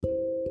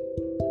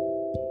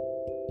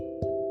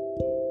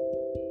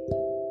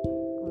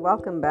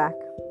Welcome back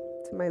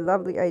to my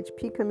lovely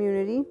IHP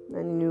community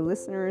and new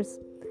listeners.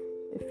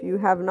 If you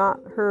have not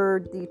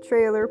heard the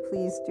trailer,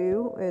 please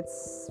do.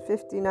 It's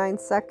 59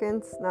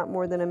 seconds, not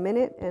more than a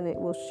minute, and it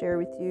will share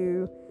with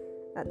you,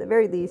 at the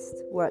very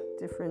least, what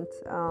different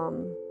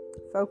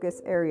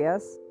focus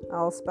areas.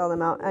 I'll spell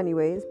them out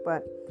anyways,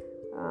 but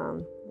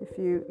if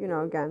you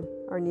again,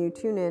 are new,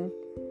 tune in.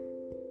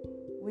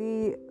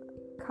 We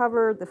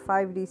cover the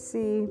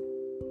 5DC,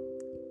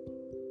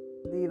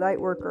 the light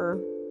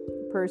worker,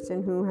 the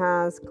person who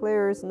has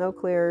clairs, no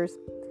clairs,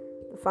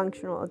 the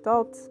functional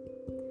adult,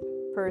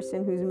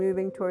 person who's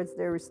moving towards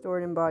their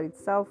restored embodied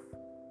self.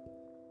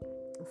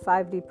 A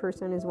 5D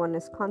person is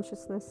oneness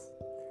consciousness.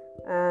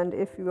 And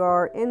if you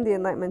are in the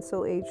Enlightenment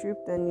Soul Age group,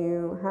 then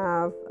you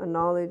have a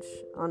knowledge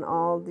on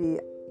all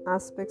the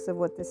aspects of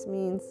what this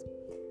means.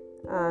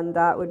 And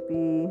that would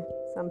be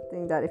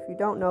something that if you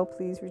don't know,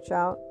 please reach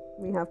out.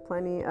 We have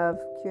plenty of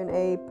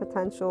Q&A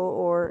potential,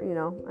 or,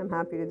 I'm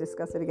happy to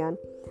discuss it again.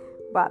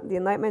 But the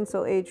Enlightenment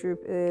Soul Age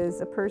group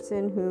is a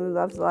person who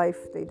loves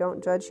life. They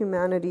don't judge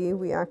humanity.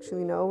 We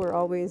actually know we're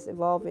always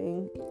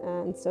evolving,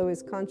 and so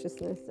is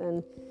consciousness.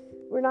 And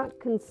we're not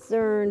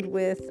concerned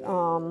with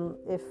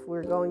if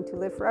we're going to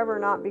live forever or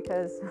not,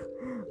 because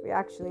we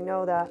actually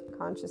know that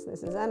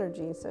consciousness is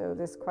energy. So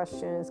this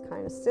question is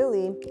kind of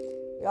silly.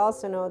 We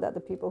also know that the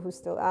people who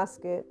still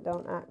ask it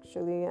don't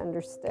actually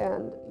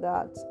understand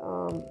that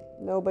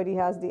nobody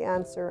has the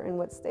answer, and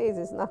what stays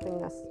is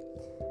nothingness.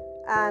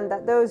 And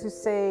that those who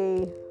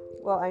say,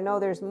 well, I know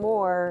there's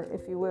more,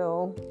 if you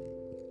will,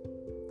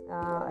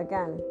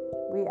 again,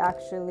 we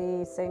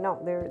actually say,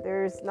 no,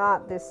 there's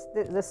not this.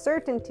 The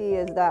certainty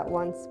is that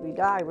once we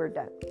die, we're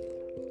dead.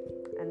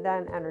 And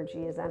then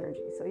energy is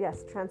energy. So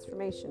yes,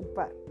 transformation.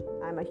 But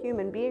I'm a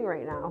human being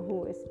right now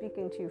who is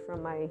speaking to you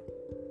from my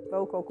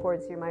vocal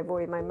cords here, my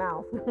voice, my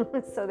mouth.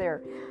 So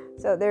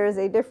there is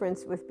a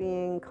difference with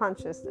being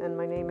conscious, and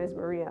my name is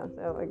Maria.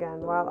 So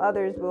again, while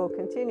others will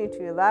continue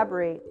to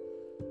elaborate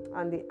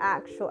on the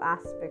actual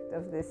aspect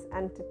of this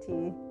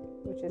entity,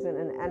 which isn't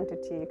an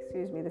entity,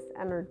 this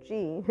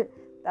energy,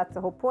 that's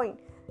the whole point.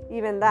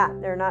 Even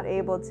that, they're not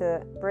able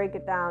to break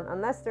it down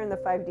unless they're in the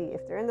 5D.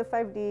 If they're in the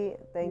 5D,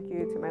 thank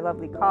you to my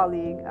lovely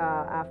colleague.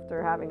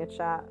 After having a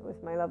chat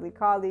with my lovely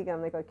colleague,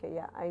 I'm like, okay,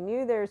 yeah, I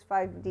knew there's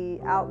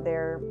 5D out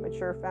there,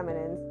 mature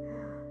feminines,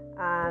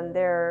 and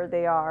there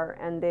they are,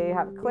 and they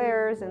have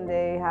clairs, and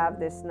they have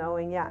this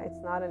knowing, yeah, it's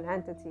not an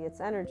entity,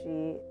 it's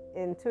energy.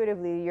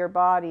 Intuitively, your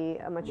body,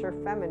 a mature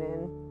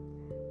feminine,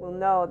 will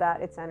know that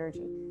it's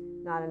energy,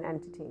 not an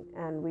entity.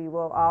 And we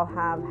will all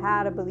have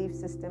had a belief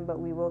system, but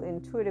we will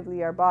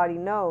intuitively, our body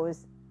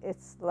knows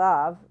it's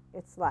love,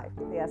 it's life.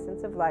 The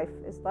essence of life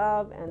is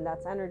love, and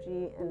that's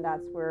energy, and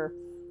that's where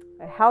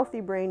a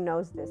healthy brain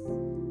knows this.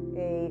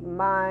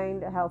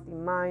 A healthy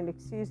mind,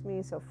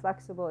 so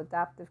flexible,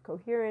 adaptive,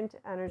 coherent,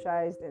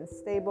 energized, and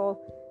stable,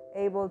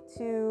 able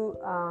to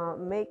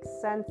make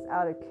sense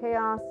out of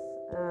chaos,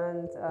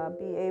 and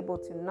be able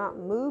to not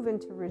move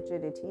into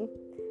rigidity.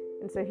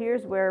 And so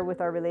here's where, with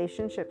our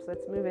relationships,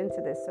 let's move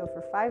into this. So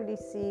for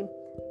 5DC,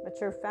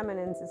 mature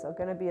feminines is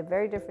going to be a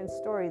very different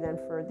story than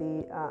for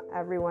the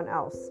everyone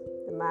else.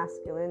 The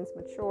masculines,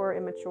 mature,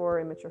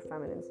 immature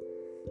feminines.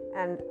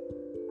 And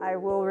I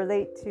will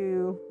relate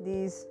to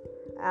these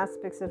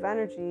aspects of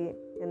energy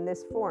in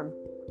this form.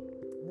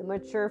 The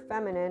mature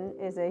feminine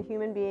is a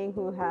human being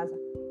who has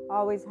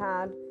always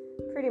had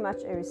pretty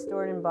much a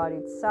restored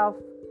embodied self,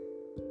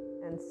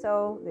 and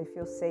so they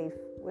feel safe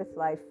with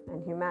life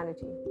and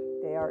humanity.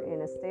 They are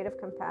in a state of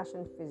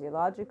compassion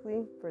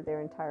physiologically for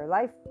their entire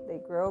life. They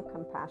grow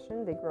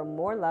compassion, they grow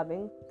more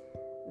loving,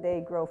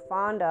 they grow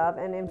fond of,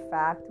 and in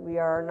fact, we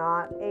are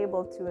not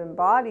able to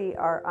embody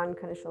our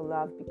unconditional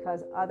love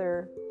because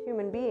other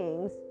human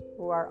beings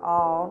who are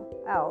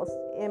all else,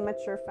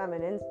 immature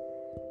feminines,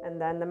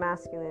 and then the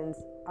masculines,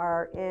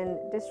 are in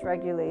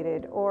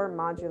dysregulated or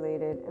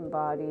modulated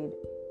embodied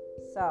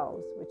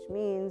selves, which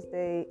means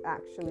they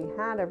actually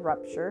had a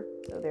rupture,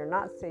 so they're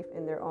not safe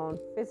in their own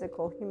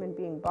physical human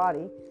being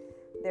body.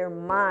 Their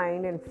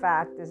mind, in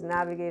fact, is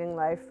navigating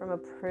life from a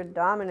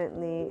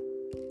predominantly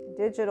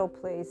digital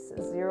place,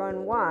 0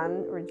 and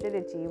 1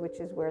 rigidity, which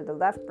is where the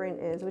left brain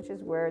is, which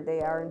is where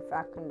they are in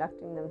fact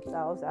conducting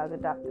themselves as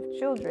adaptive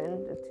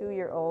children, the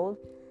 2-year-old,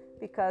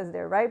 because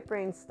their right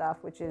brain stuff,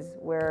 which is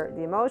where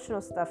the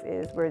emotional stuff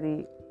is, where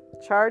the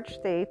charged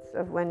states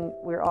of when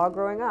we're all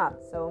growing up.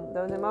 So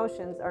those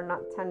emotions are not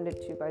tended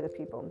to by the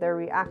people. Their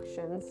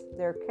reactions,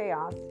 their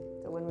chaos.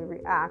 So when we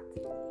react,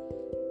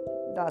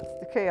 that's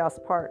the chaos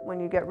part. When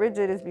you get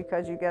rigid is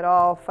because you get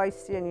all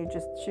feisty and you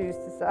just choose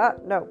to say,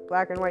 no,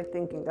 black and white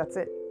thinking, that's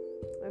it.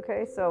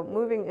 Okay, so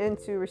moving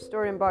into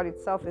restored embodied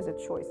self is a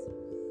choice.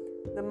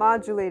 The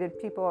modulated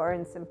people are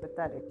in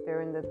sympathetic.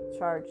 They're in the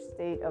charged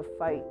state of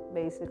fight,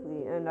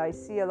 basically. And I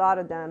see a lot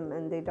of them,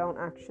 and they don't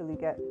actually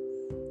get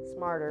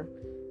smarter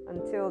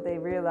until they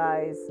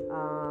realize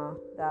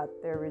that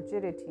their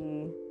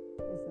rigidity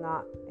is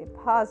not a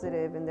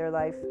positive in their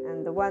life,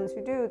 and the ones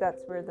who do,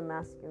 that's where the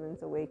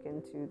masculines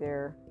awaken to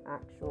their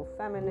actual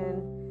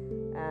feminine,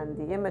 and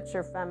the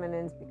immature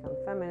feminines become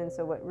feminine.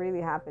 So what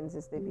really happens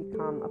is they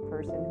become a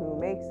person who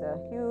makes a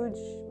huge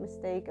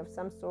mistake of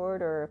some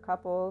sort, or a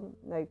couple,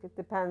 like it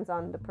depends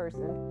on the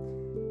person.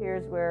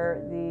 Here's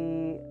where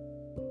the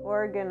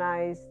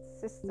organized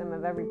system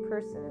of every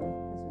person is: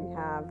 we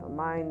have a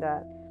mind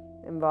that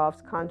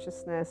involves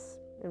consciousness,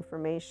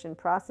 information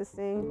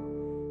processing.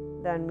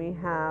 Then we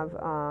have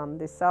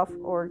the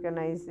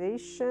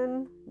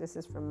self-organization. This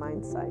is from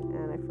Mindsight,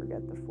 and I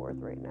forget the fourth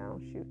right now.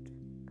 Shoot.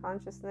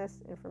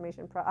 Consciousness,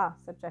 information,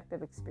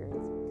 subjective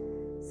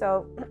experience.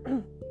 So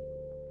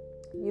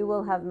you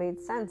will have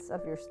made sense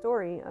of your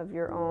story, of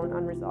your own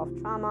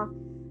unresolved trauma,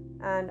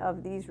 and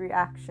of these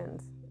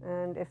reactions.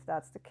 And if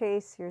that's the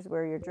case, here's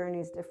where your journey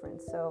is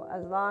different. So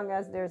as long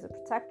as there's a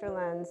protector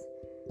lens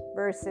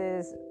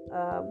versus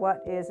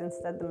what is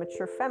instead the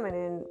mature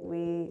feminine,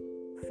 we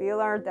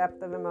feel our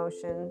depth of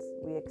emotions,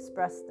 we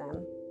express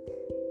them,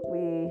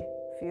 we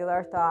feel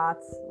our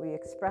thoughts, we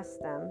express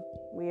them,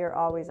 we are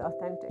always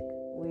authentic.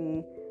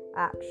 We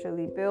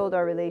actually build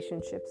our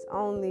relationships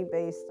only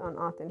based on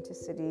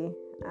authenticity,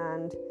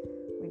 and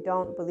we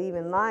don't believe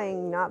in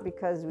lying, not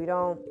because we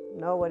don't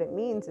know what it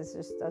means, it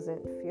just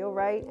doesn't feel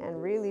right.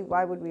 And really,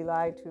 why would we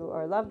lie to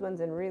our loved ones?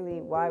 And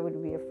really, why would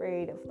we be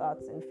afraid of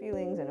thoughts and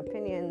feelings and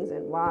opinions?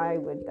 And why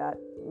would that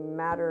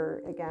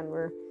matter? Again,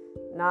 we're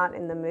not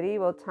in the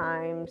medieval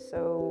times,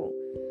 so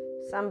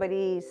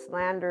somebody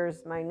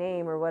slanders my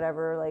name or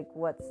whatever, like,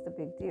 what's the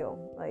big deal?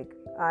 Like,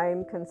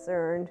 I'm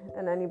concerned,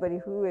 and anybody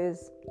who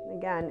is,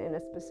 again, in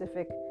a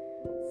specific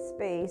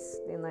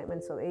space, the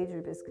Enlightenment Soul Age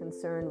Group is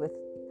concerned with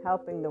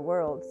helping the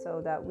world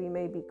so that we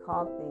may be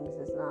called things.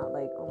 Is not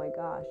like, oh my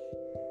gosh,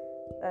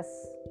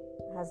 this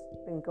has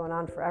been going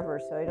on forever,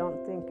 so I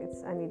don't think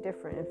it's any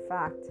different. In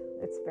fact,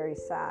 it's very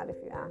sad if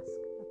you ask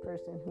a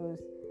person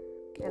who's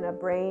in a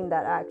brain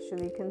that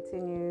actually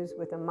continues,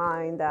 with a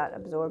mind that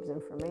absorbs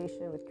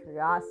information with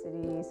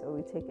curiosity. So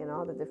we take in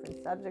all the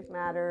different subject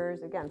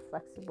matters, again,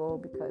 flexible,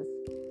 because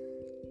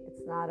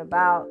it's not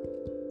about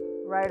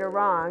right or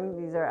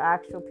wrong. These are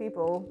actual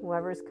people,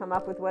 whoever's come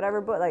up with whatever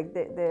book, like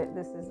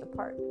this is the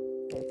part,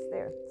 it's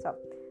there. So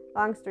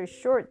long story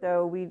short,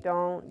 though, we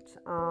don't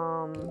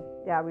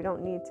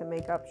need to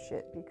make up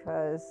shit,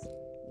 because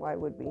why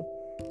would we?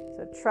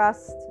 So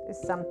trust is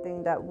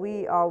something that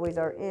we always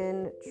are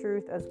in,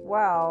 truth as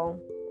well.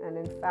 And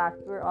in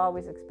fact, we're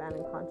always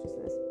expanding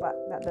consciousness, but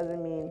that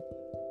doesn't mean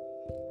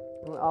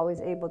we're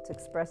always able to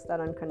express that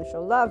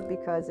unconditional love,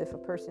 because if a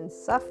person's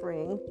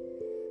suffering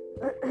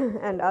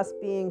and us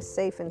being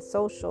safe and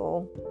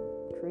social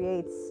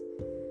creates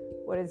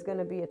what is going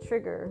to be a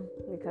trigger,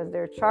 because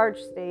they're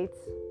charged states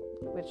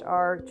which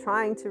are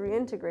trying to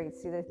reintegrate.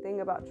 See, the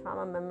thing about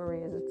trauma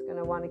memory is it's going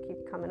to want to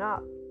keep coming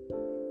up,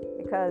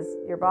 because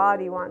your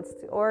body wants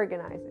to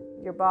organize it.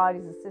 Your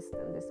body's a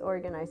system, this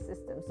organized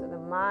system. So the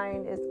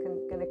mind is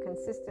going to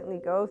consistently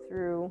go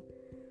through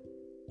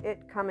it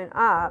coming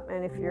up.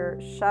 And if you're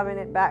shoving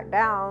it back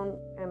down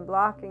and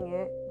blocking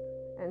it,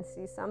 and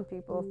see, some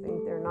people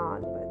think they're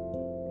not, but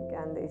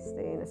again, they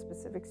stay in a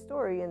specific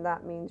story, and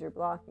that means you're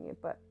blocking it.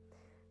 But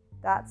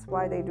that's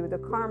why they do the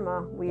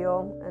karma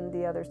wheel and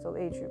the other soul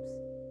age groups.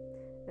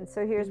 And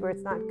so here's where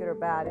it's not good or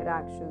bad. It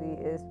actually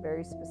is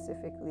very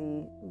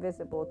specifically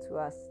visible to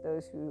us,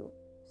 those who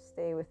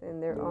stay within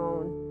their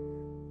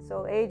own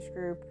soul age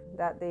group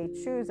that they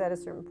choose at a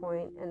certain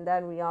point. And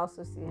then we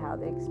also see how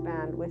they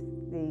expand with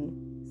the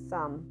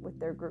sum, with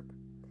their group.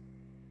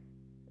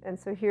 And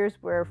so here's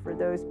where, for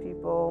those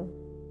people,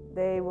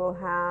 they will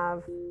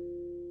have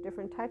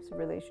different types of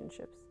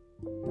relationships.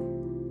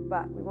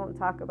 But we won't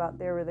talk about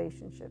their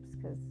relationships,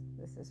 because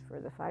this is for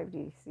the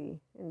 5DC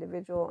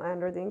individual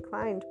and or the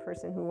inclined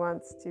person who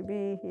wants to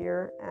be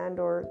here, and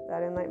or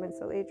that Enlightenment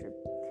Soul Age group.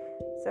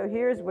 So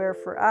here's where,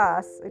 for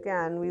us,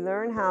 again, we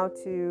learn how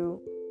to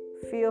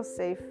feel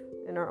safe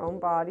in our own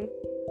body.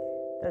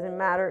 Doesn't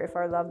matter if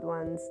our loved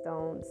ones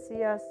don't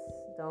see us,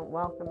 don't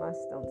welcome us,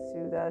 don't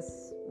soothe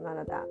us, none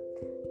of that.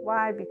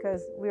 Why?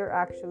 Because we're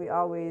actually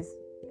always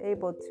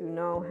able to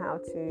know how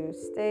to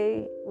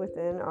stay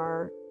within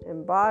our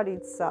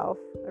embodied self,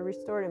 a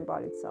restored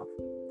embodied self.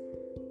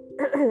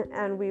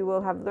 And we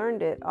will have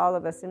learned it, all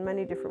of us, in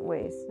many different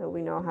ways. So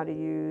we know how to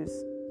use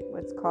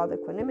what's called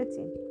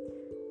equanimity,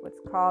 what's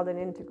called an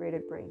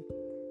integrated brain,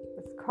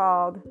 what's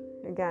called,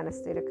 again, a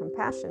state of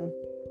compassion.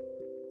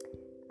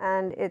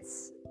 And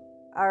it's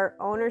our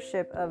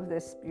ownership of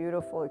this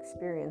beautiful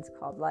experience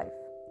called life.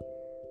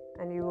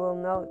 And you will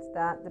note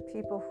that the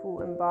people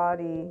who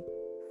embody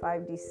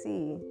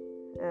 5DC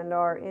and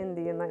are in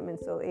the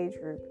Enlightenment Soul Age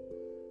group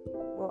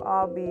will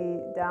all be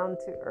down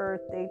to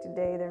earth day to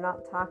day. They're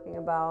not talking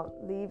about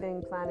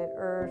leaving planet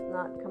Earth,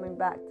 not coming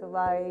back to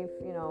life.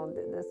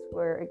 This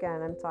where,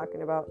 again, I'm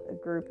talking about a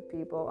group of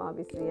people.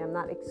 Obviously, I'm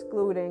not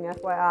excluding,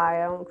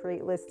 FYI. I don't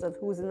create lists of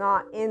who's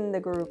not in the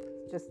group,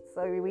 just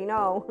so we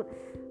know.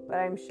 But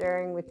I'm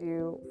sharing with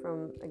you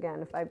from, again,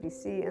 the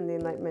 5DC and the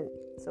Enlightenment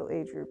Soul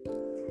Age group.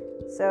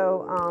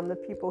 So the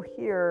people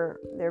here,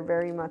 they're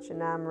very much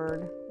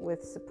enamored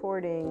with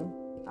supporting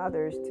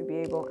others to be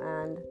able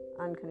and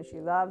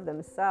unconditionally love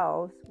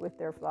themselves with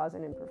their flaws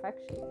and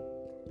imperfections,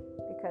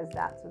 because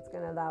that's what's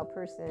going to allow a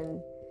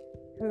person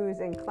who's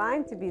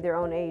inclined to be their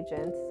own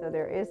agent. So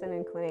there is an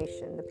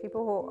inclination. The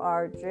people who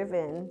are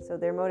driven, so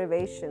their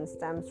motivation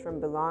stems from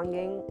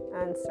belonging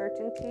and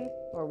certainty,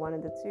 or one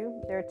of the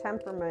two. Their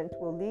temperament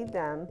will lead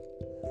them.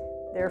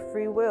 Their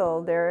free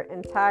will, their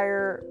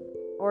entire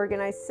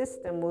organized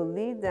system will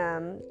lead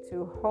them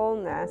to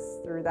wholeness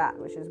through that,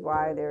 which is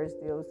why there's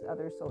those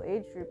other soul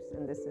age groups,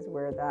 and this is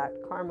where that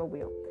karma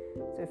wheel.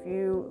 So if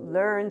you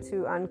learn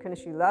to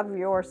unconditionally love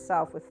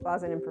yourself with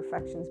flaws and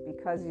imperfections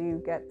because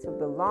you get to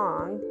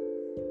belong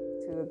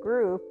to a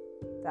group,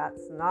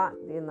 that's not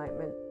the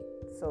Enlightenment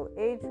Soul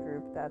Age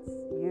group, that's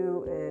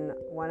you in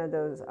one of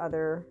those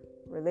other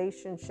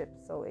relationship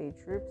soul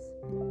age groups,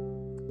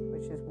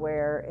 which is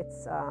where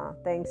it's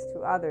thanks to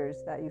others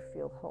that you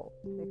feel whole.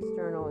 The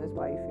external is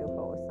why you feel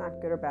whole. It's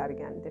not good or bad,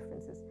 again,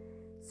 differences.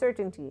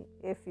 Certainty,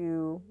 if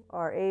you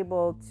are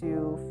able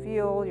to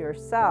feel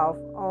yourself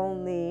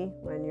only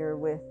when you're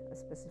with a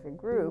specific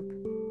group,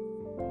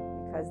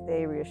 because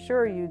they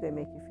reassure you, they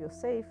make you feel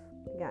safe,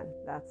 again,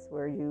 that's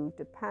where you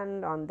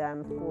depend on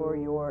them for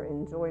your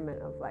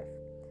enjoyment of life.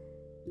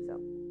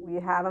 So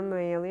we have a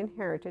mammalian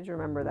heritage,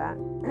 remember that.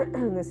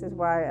 This is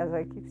why, as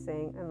I keep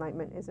saying,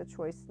 enlightenment is a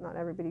choice. Not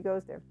everybody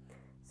goes there.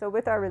 So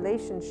with our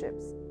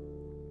relationships,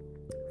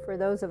 for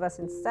those of us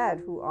instead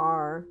who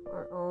are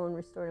our own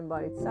restored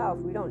embodied self,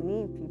 we don't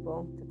need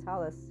people to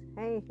tell us,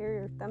 hey, here,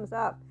 your thumbs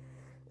up.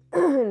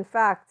 In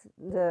fact,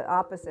 the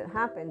opposite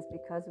happens,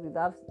 because we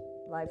love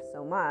life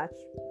so much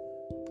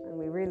and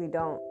we really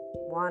don't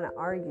want to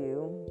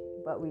argue,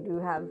 but we do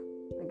have,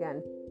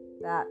 again,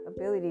 that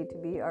ability to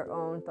be our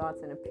own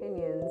thoughts and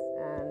opinions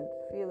and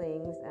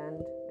feelings, and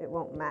it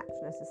won't match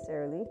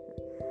necessarily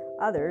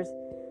others.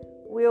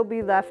 We'll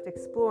be left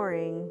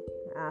exploring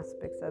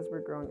aspects as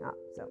we're growing up.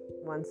 So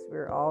once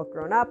we're all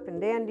grown up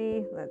and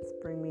dandy, let's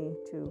bring me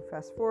to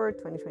fast forward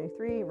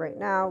 2023 right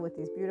now with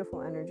these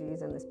beautiful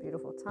energies and this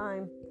beautiful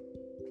time.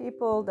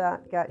 People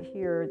that get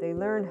here, they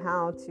learn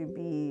how to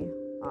be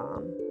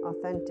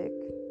authentic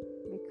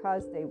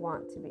because they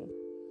want to be.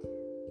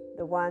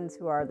 The ones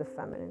who are the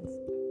feminines.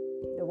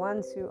 The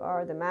ones who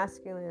are the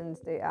masculines,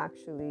 they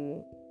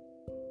actually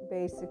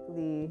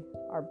basically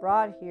are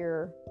brought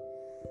here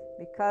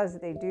because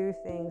they do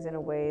things in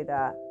a way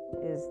that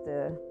is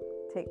the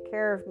take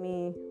care of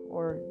me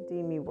or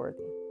deem me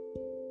worthy.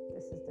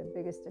 This is the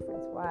biggest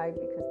difference. Why?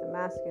 Because the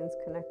masculine's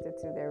connected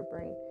to their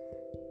brain,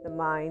 the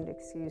mind,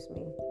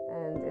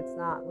 and it's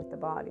not with the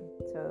body.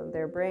 So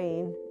their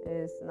brain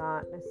is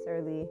not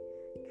necessarily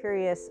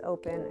curious,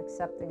 open,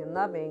 accepting, and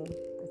loving.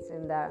 It's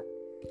in that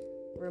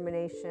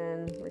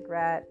rumination,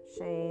 regret,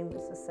 shame.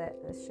 It's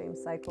a shame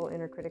cycle,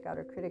 inner critic,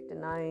 outer critic,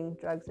 denying,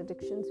 drugs,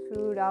 addictions,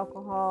 food,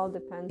 alcohol,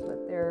 depends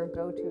what their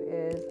go-to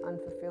is,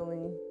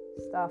 unfulfilling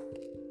stuff,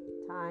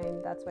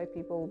 time. That's why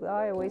people will be,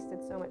 I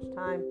wasted so much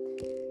time,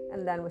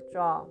 and then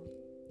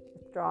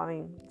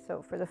withdrawing.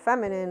 So for the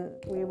feminine,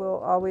 we will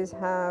always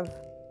have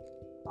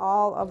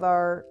all of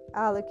our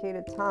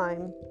allocated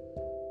time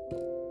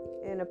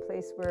in a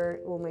place where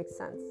it will make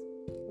sense.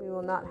 We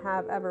will not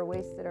have ever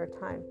wasted our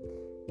time.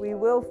 We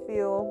will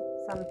feel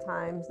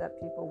sometimes that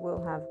people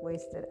will have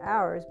wasted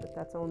hours, but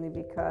that's only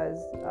because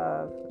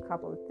of a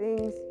couple of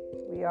things.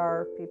 We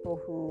are people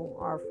who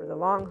are for the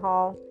long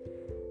haul.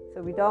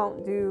 So we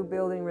don't do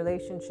building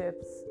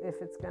relationships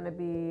if it's going to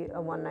be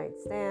a one-night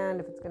stand,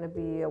 if it's going to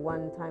be a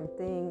one-time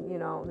thing.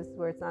 This is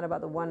where it's not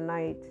about the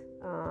one-night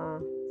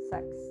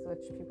sex,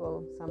 which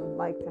some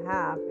like to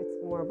have.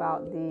 It's more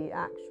about the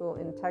actual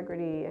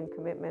integrity and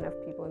commitment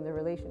of people in their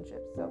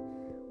relationships. So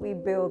we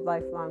build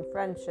lifelong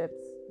friendships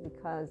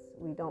because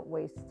we don't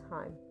waste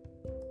time,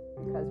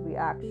 because we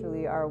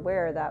actually are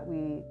aware that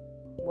we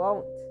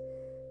won't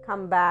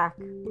come back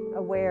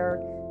aware,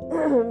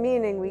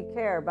 meaning we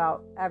care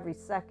about every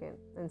second.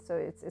 And so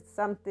it's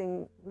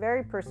something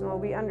very personal.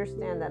 We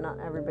understand that not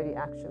everybody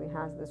actually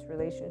has this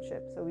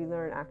relationship, so we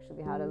learn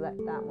actually how to let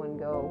that one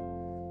go.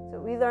 So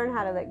we learn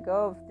how to let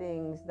go of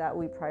things that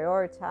we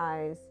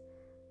prioritize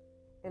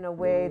in a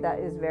way that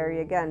is very,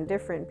 again,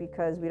 different,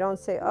 because we don't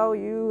say, oh,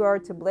 you are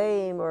to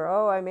blame, or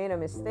oh, I made a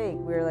mistake.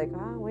 We're like,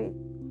 oh, wait,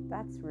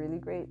 that's really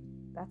great.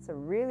 That's a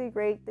really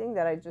great thing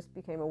that I just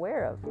became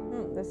aware of.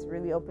 This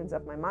really opens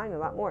up my mind a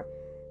lot more.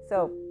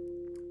 So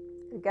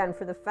again,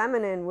 for the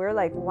feminine, we're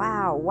like,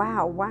 wow,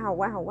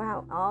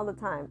 all the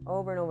time,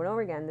 over and over and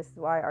over again. This is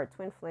why our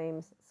twin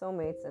flames,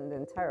 soulmates, and the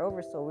entire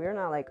oversoul, we're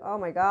not like, oh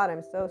my God,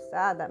 I'm so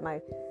sad that my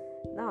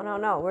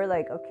No. We're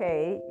like,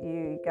 okay,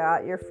 you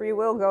got your free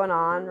will going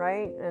on,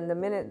 right? And the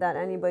minute that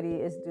anybody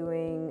is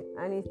doing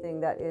anything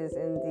that is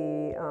in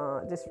the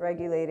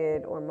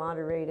dysregulated or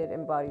moderated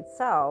embodied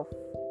self,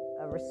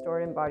 a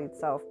restored embodied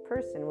self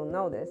person will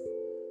know this.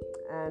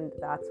 And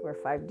that's where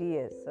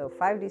 5D is. So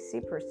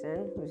 5DC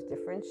person who's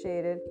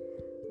differentiated,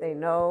 they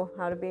know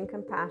how to be in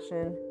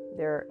compassion.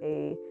 They're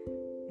a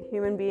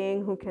human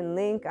being who can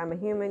link. I'm a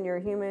human, you're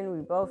a human,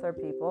 we both are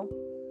people.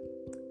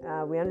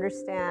 We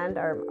understand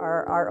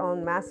our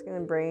own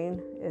masculine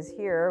brain is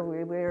here.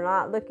 We're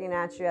not looking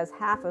at you as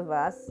half of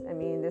us. I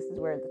mean, this is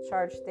where the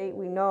charged state,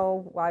 we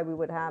know why we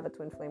would have a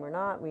twin flame or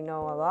not. We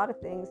know a lot of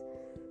things,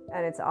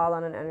 and it's all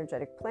on an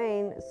energetic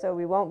plane. So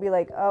we won't be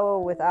like, oh,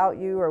 without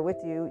you or with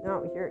you.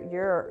 No,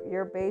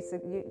 you're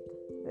basic.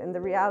 And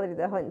the reality,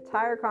 the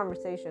entire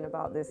conversation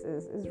about this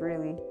is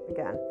really,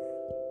 again,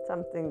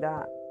 something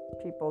that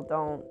people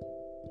don't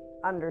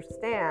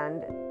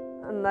understand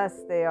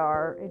unless they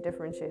are a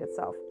differentiated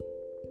self.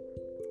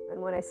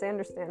 And when I say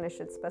understand, I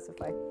should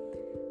specify.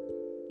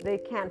 They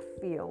can't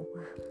feel.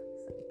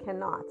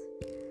 Cannot.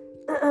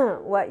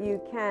 What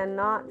you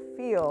cannot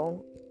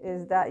feel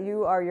is that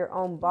you are your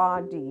own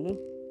body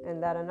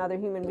and that another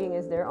human being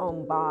is their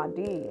own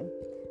body.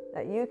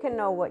 That you can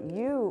know what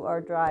you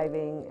are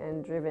driving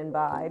and driven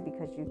by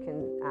because you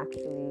can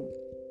actually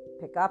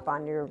pick up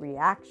on your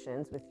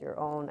reactions with your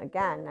own.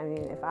 Again, I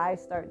mean, if I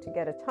start to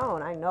get a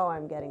tone, I know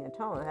I'm getting a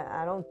tone.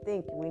 I don't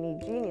think we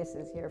need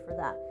geniuses here for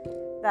that.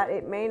 That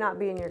it may not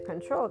be in your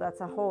control, that's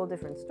a whole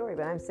different story.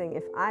 But I'm saying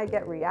if I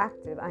get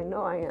reactive, I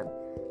know I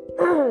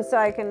am. So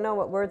I can know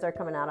what words are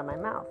coming out of my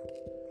mouth.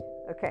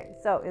 Okay,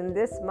 so in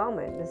this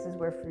moment, this is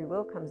where free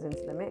will comes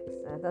into the mix.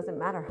 And it doesn't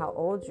matter how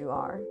old you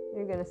are,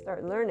 you're going to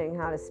start learning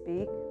how to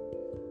speak.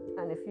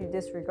 And if you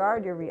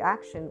disregard your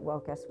reaction,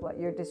 well, guess what?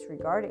 You're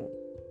disregarding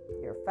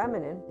your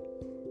feminine,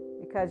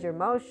 because your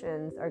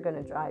emotions are going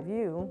to drive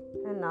you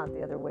and not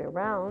the other way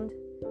around.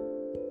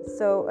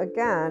 So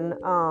again,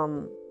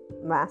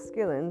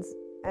 masculines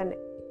and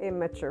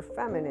immature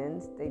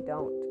feminines, they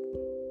don't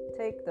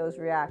take those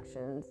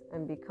reactions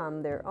and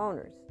become their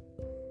owners.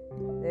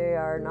 They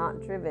are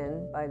not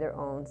driven by their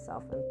own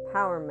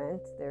self-empowerment.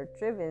 They're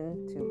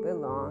driven to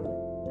belong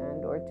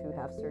and or to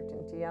have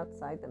certainty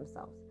outside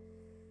themselves.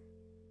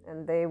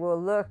 And they will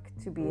look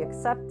to be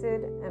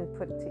accepted and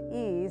put to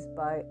ease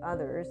by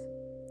others.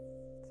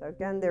 So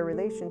again, their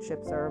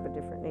relationships are of a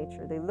different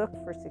nature. They look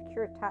for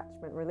secure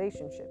attachment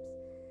relationships,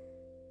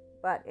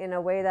 but in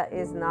a way that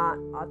is not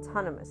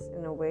autonomous,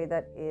 in a way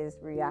that is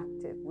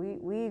reactive.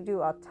 We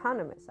do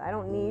autonomous. I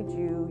don't need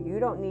you, you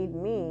don't need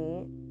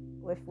me.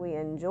 If we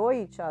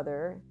enjoy each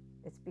other,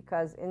 it's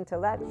because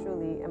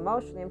intellectually,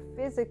 emotionally, and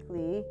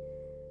physically,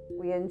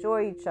 we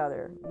enjoy each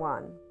other.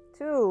 1.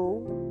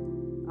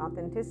 2,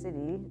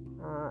 authenticity.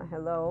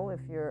 Hello,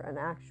 if you're an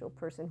actual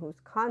person who's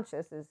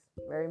conscious, is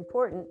very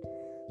important.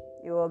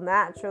 You will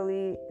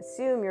naturally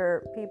assume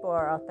your people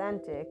are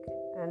authentic,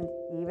 and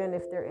even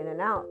if they're in and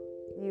out,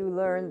 you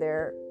learn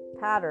their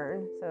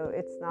pattern. So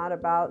it's not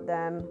about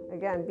them,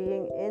 again,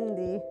 being in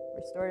the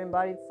restored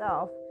embodied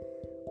self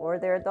or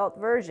their adult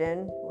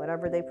version.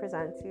 Whatever they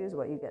present to you is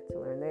what you get to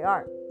learn they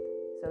are.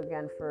 So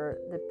again, for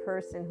the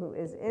person who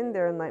is in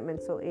their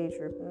enlightenment soul age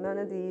group, none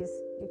of these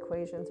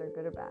equations are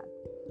good or bad.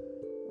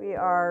 We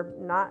are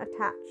not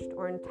attached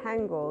or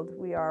entangled.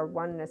 We are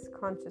oneness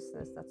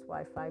consciousness. That's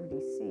why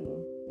 5DC,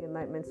 the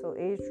enlightenment soul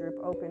age group,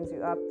 opens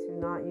you up to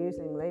not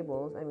using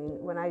labels. I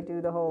mean, when I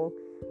do the whole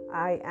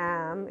I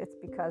am, it's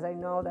because I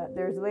know that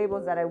there's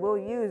labels that I will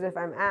use if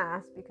I'm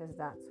asked, because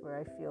that's where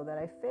I feel that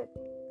I fit.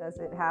 Does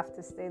it have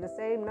to stay the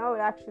same? No, it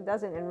actually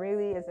doesn't. And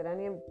really, is it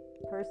any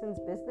person's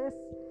business?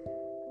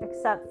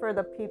 Except for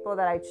the people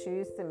that I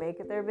choose to make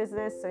it their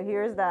business. So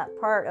here's that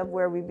part of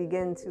where we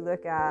begin to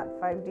look at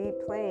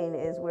 5D plane,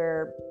 is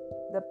where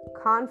the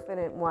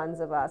confident ones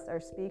of us are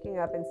speaking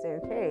up and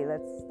saying, okay,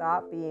 let's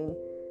stop being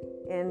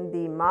in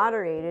the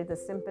moderated, the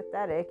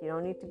sympathetic. You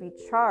don't need to be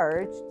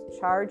charged.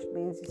 Charged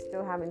means you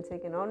still haven't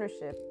taken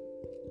ownership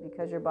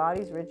because your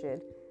body's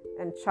rigid.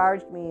 And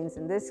charged means,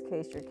 in this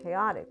case, you're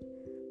chaotic.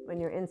 When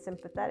you're in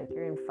sympathetic,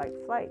 you're in fight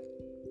flight.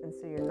 And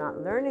so you're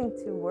not learning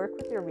to work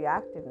with your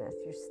reactiveness.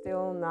 You're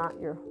still not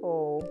your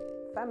whole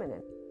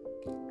feminine,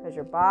 because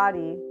your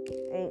body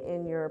ain't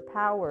in your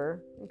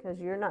power, because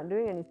you're not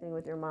doing anything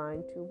with your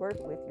mind to work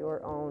with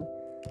your own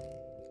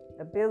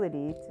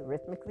ability to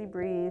rhythmically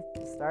breathe,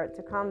 to start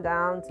to calm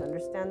down, to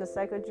understand the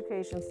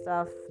psychoeducation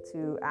stuff,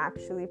 to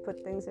actually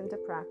put things into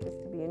practice,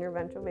 to be in your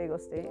ventral vagal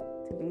state,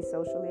 to be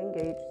socially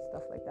engaged,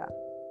 stuff like that.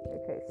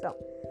 Okay, so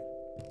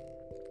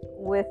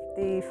with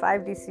the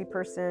 5DC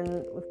person,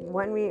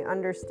 when we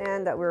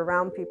understand that we're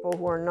around people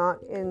who are not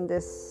in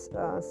this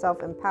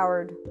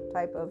self-empowered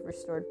type of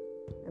restored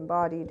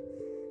embodied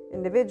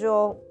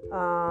individual,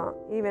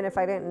 even if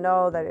I didn't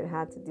know that it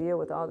had to deal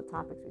with all the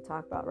topics we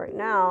talk about right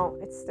now,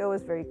 it still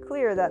is very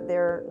clear that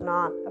they're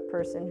not a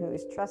person who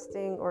is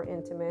trusting or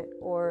intimate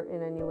or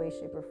in any way,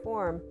 shape, or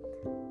form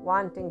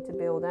wanting to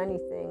build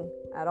anything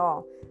at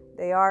all.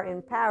 They are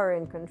in power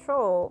and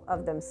control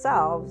of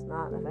themselves,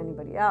 not of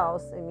anybody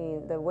else. I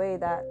mean, the way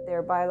that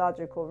their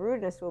biological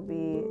rudeness will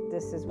be,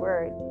 this is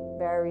where it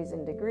varies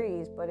in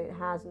degrees, but it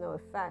has no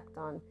effect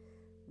on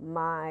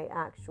my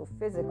actual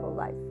physical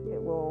life.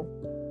 It will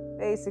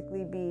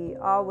basically be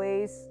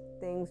always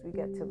things we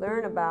get to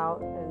learn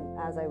about. And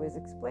as I was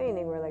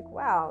explaining, we're like,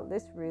 wow,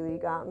 this really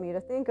got me to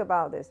think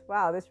about this.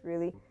 Wow, this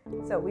really.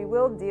 So we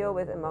will deal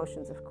with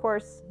emotions, of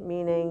course,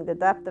 meaning the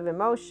depth of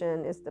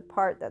emotion is the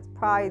part that's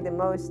probably the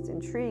most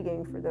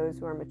intriguing for those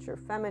who are mature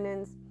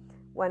feminines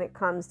when it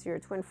comes to your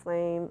twin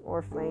flame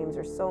or flames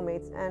or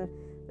soulmates. And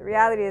the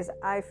reality is,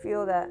 I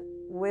feel that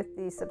with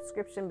the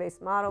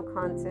subscription-based model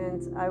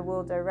content, I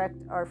will direct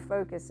our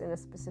focus in a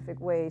specific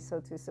way. So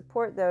to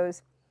support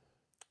those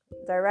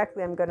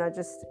directly, I'm going to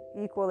just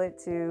equal it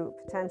to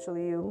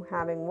potentially you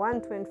having one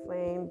twin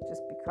flame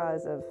just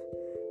because of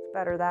it's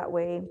better that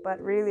way. But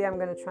really, I'm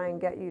going to try and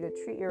get you to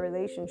treat your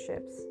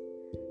relationships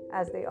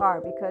as they are,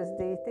 because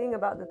the thing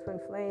about the twin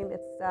flame,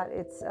 it's that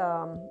it's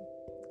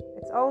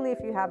only if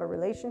you have a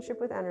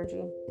relationship with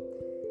energy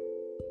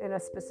in a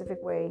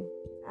specific way.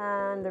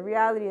 And the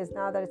reality is,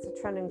 now that it's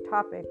a trending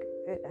topic,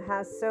 it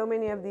has so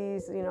many of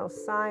these,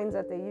 signs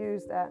that they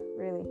use that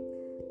really,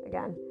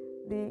 again,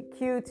 the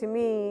cue to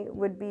me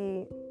would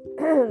be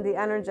the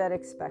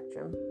energetic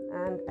spectrum,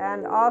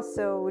 and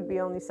also would be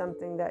only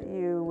something that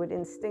you would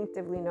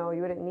instinctively know.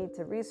 You wouldn't need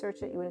to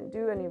research it. You wouldn't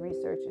do any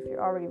research. If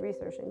you're already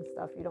researching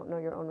stuff, you don't know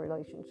your own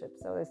relationship.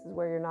 So this is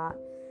where you're not,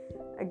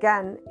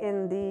 again,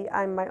 in the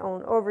I'm my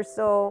own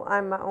oversoul,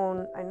 I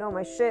know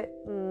my shit.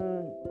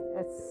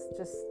 It's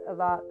just a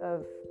lot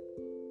of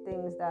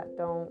things that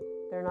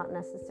they're not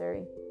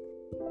necessary.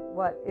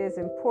 What is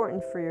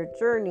important for your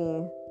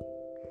journey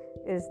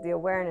is the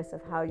awareness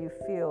of how you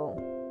feel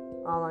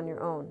all on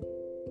your own.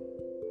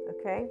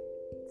 Okay?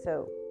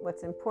 So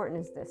what's important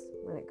is this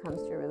when it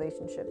comes to your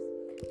relationships,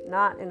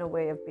 not in a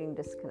way of being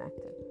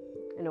disconnected,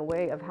 in a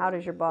way of how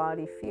does your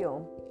body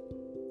feel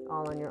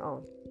all on your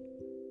own.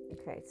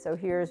 Okay, so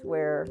here's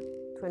where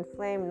twin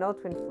flame, no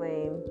twin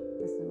flame,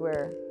 this is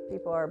where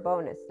people are a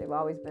bonus. They've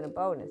always been a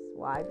bonus.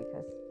 Why?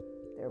 Because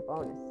they're a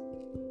bonus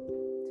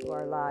to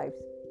our lives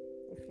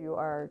if you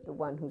are the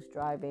one who's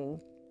driving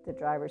the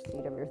driver's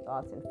seat of your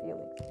thoughts and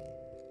feelings.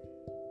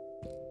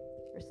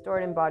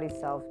 Restored embodied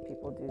self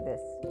people do this.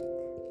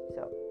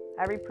 So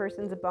every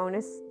person's a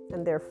bonus,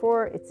 and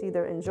therefore it's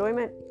either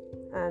enjoyment,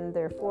 and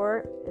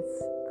therefore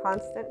it's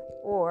constant,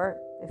 or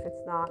if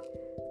it's not,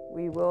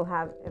 we will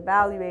have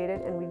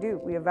evaluated, and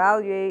we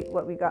evaluate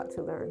what we got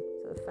to learn.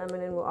 So the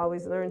feminine will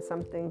always learn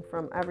something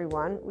from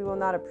everyone. We will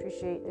not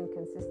appreciate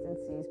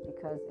inconsistencies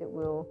because it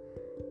will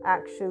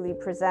actually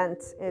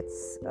present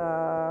its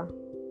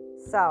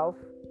self.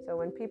 So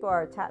when people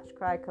are attached,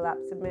 cry,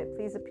 collapse, submit,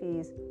 please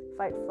appease,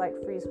 fight, flight,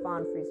 freeze,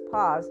 fawn, freeze,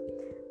 pause,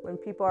 when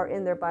people are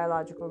in their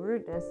biological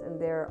rudeness, and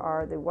there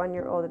are the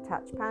 1-year-old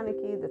attached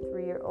panicky, the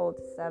 3-year-old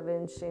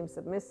 7 shame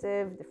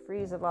submissive, the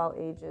freeze of all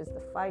ages, the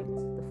flight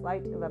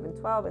 11,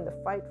 12, and the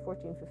fight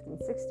 14, 15,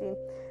 16,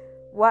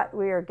 what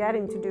we are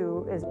getting to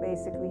do is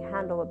basically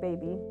handle a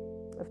baby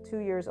of 2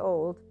 years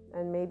old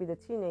and maybe the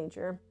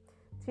teenager.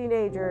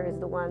 Teenager is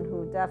the one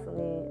who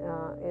definitely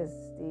is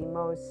the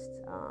most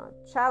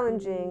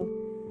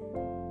challenging,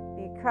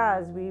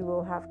 because we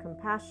will have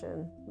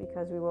compassion,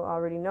 because we will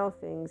already know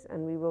things,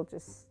 and we will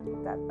just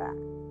step back.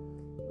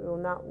 We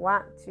will not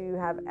want to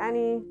have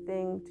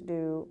anything to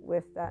do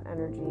with that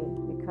energy,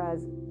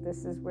 because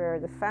this is where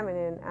the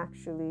feminine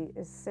actually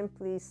is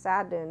simply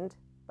saddened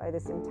by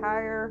this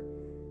entire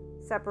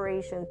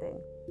separation thing.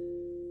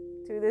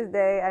 To this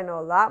day, I know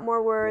a lot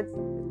more words.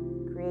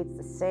 It creates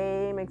the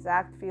same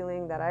exact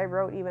feeling that I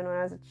wrote even when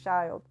I was a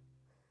child.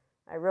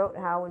 I wrote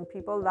how when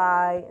people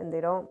lie and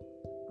they don't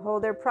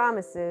hold their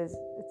promises,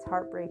 it's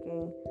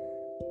heartbreaking.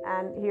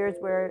 And here's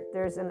where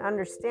there's an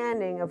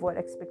understanding of what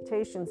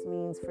expectations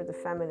means for the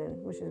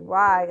feminine, which is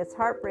why it's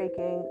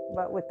heartbreaking,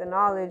 but with the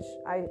knowledge,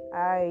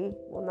 I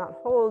will not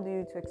hold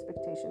you to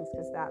expectations,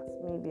 because that's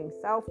me being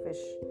selfish.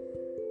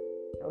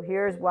 So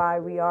here's why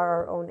we are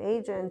our own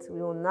agents.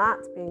 We will not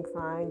be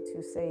inclined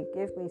to say,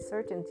 give me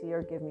certainty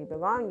or give me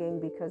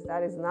belonging, because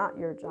that is not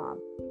your job.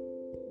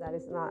 That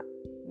is not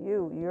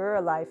you. You're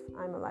a life.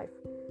 I'm a life.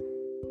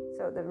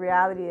 So the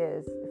reality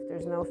is, if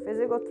there's no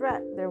physical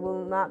threat, there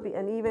will not be.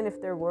 And even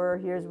if there were,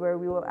 here's where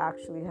we will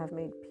actually have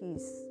made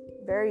peace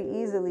very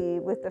easily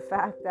with the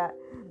fact that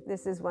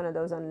this is one of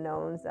those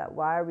unknowns, that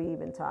why are we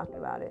even talking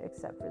about it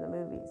except for the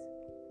movies?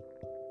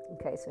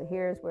 Okay, so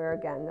here's where,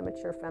 again, the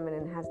mature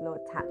feminine has no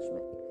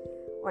attachment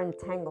or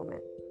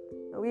entanglement.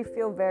 We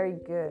feel very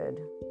good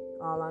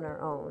all on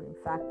our own. In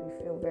fact, we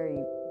feel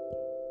very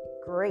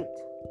great,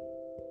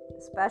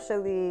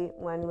 especially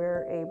when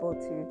we're able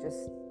to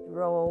just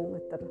roll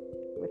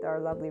with our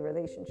lovely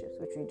relationships,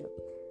 which we do.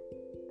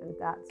 And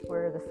That's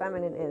where the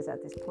feminine is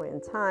at this point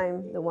in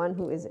time, the one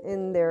who is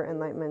in their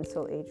enlightenment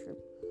soul age group.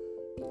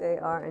 They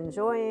are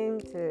enjoying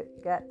to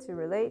get to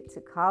relate to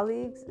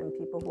colleagues and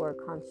people who are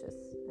conscious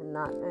and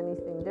not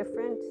anything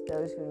different.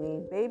 Those who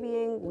need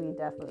babying, we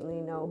definitely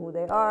know who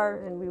they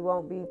are, and we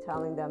won't be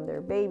telling them they're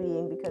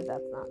babying because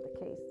that's not the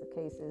case. The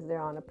case is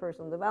they're on a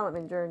personal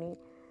development journey.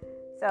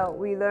 So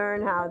we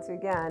learn how to,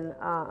 again,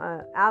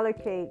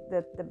 allocate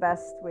the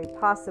best way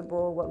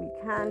possible what we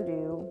can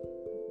do,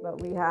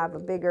 but we have a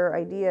bigger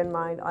idea in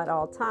mind at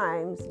all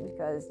times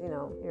because,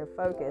 your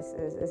focus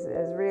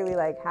is really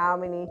like how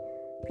many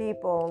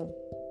people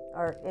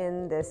are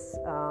in this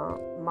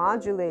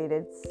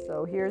modulated.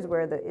 So here's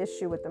where the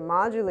issue with the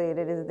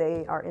modulated is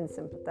they are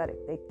insympathetic.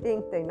 They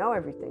think they know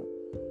everything.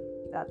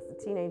 That's the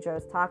teenager I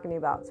was talking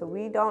about. So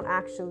we don't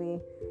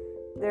actually,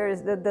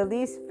 there's the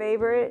least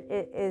favorite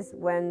is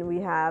when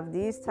we have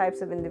these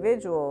types of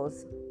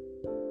individuals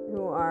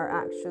who are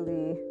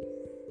actually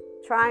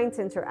trying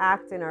to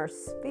interact in our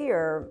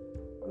sphere,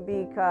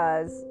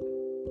 because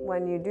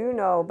when you do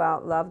know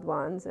about loved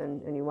ones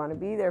and you want to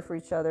be there for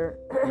each other,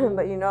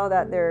 but you know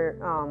that they're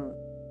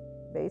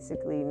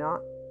basically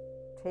not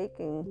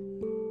taking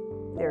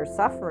their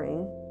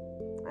suffering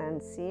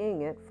and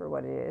seeing it for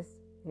what it is.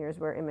 Here's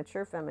where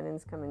immature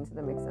feminines come into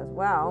the mix as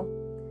well.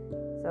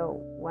 So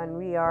when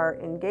we are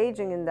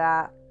engaging in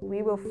that,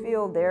 we will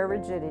feel their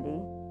rigidity,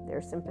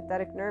 their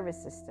sympathetic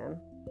nervous system,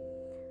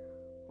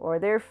 or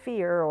their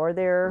fear, or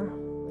their,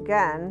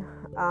 again,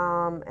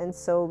 and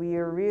so we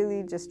are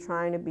really just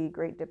trying to be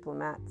great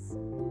diplomats.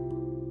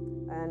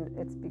 And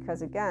it's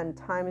because, again,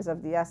 time is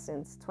of the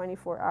essence,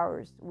 24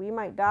 hours. We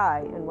might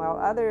die, and while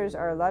others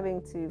are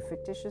loving to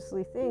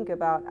fictitiously think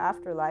about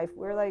afterlife,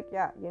 we're like,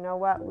 yeah, you know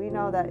what? We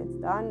know that it's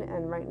done,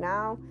 and right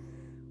now,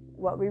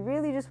 what we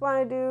really just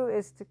want to do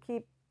is to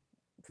keep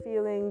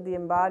feeling the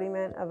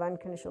embodiment of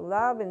unconditional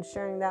love and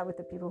sharing that with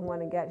the people who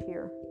want to get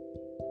here,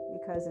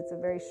 because it's a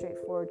very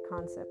straightforward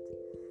concept.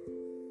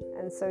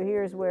 And so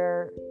here's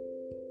where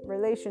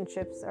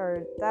relationships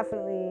are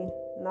definitely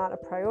not a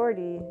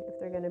priority. If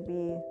they're going to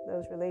be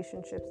those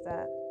relationships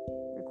that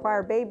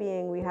require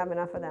babying, we have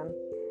enough of them.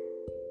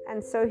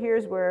 And so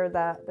here's where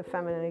the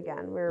feminine,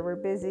 again, where we're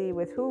busy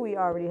with who we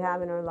already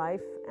have in our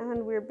life,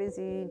 and we're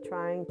busy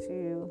trying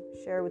to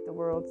share with the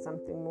world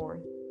something more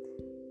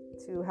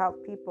to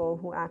help people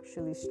who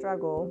actually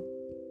struggle.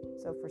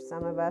 So for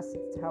some of us,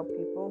 it's to help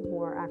people who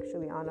are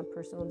actually on a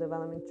personal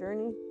development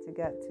journey to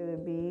get to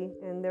be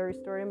in their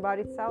restored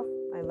embodied self.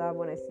 I love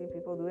when I see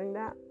people doing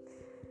that.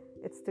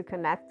 It's to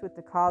connect with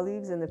the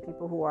colleagues and the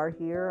people who are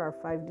here, our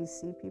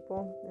 5DC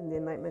people in the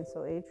Enlightenment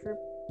Soul Age group.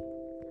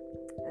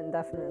 And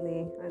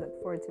definitely, I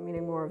look forward to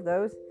meeting more of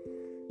those.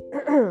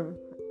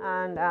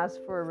 And as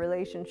for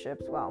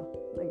relationships, well,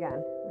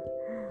 again,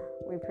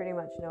 we pretty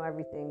much know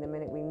everything the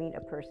minute we meet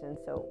a person.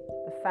 So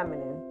the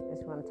feminine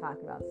is who I'm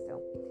talking about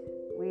still.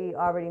 We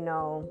already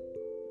know,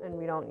 and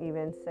we don't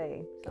even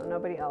say, so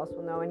nobody else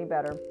will know any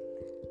better.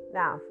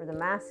 Now, for the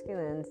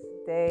masculines,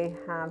 they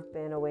have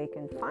been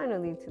awakened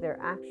finally to their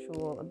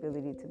actual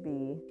ability to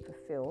be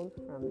fulfilled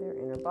from their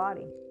inner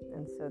body.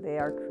 And so they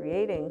are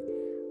creating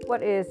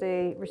what is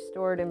a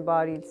restored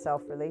embodied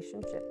self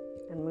relationship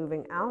and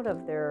moving out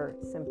of their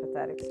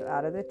sympathetic, so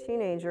out of the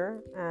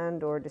teenager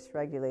and or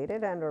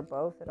dysregulated and or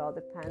both. It all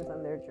depends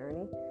on their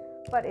journey.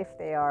 But if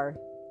they are,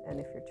 and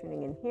if you're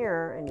tuning in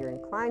here and you're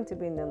inclined to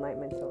be in the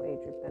Enlightenment Soul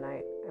Age group, then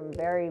I am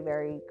very,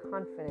 very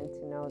confident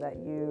to know that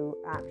you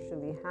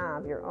actually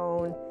have your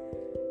own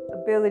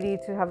ability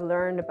to have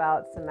learned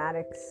about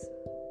somatics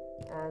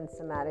and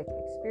somatic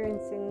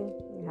experiencing.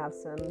 You have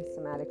some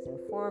somatics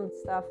informed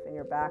stuff in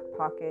your back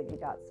pocket. You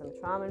got some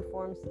trauma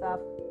informed stuff.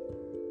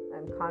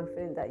 I'm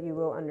confident that you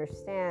will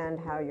understand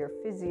how your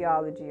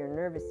physiology, your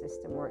nervous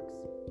system works,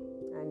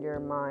 and your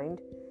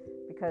mind,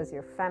 because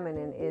your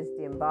feminine is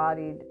the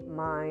embodied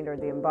mind, or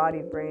the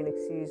embodied brain,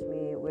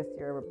 with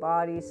your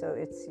body. So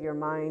it's your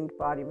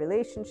mind-body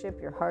relationship,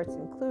 your heart's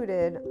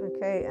included,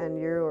 okay, and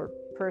your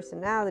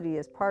personality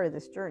is part of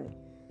this journey.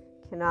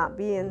 Cannot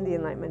be in the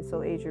Enlightenment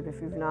Soul Age group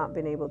if you've not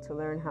been able to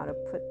learn how to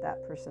put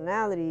that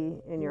personality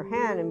in your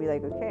hand and be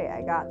like, okay,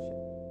 I got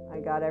you. I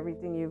got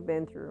everything you've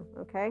been through,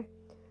 okay?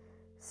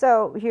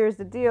 So here's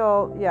the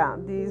deal. Yeah,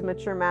 these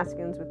mature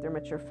masculines with their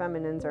mature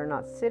feminines are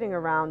not sitting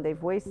around.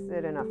 They've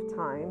wasted enough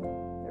time.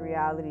 The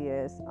reality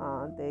is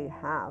they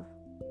have.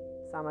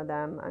 Some of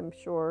them, I'm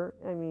sure.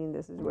 I mean,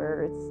 this is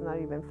where it's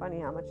not even funny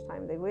how much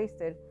time they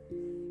wasted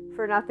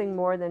for nothing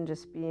more than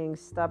just being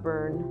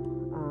stubborn,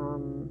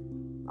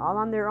 all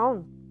on their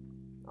own.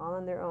 All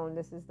on their own.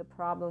 This is the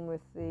problem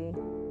with the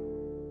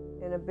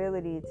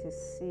inability to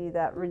see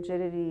that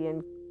rigidity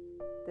and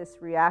this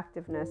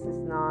reactiveness is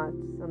not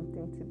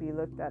something to be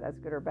looked at as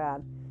good or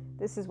bad.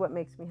 This is what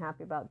makes me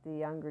happy about the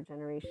younger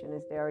generation,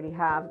 is they already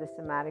have the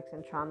somatics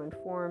and trauma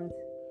informed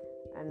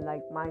and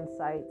like mind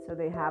sight. So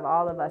they have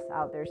all of us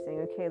out there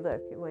saying, okay,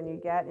 look, when you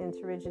get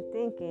into rigid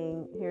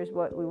thinking, here's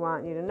what we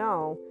want you to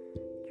know.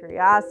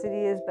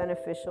 Curiosity is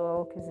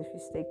beneficial, because if you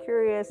stay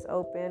curious,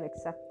 open,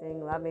 accepting,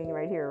 loving,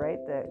 right here, right?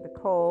 The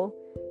coal,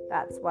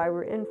 that's why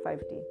we're in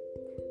 5D.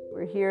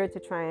 We're here to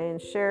try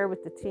and share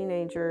with the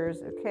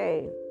teenagers,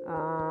 okay,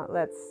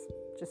 let's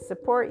just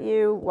support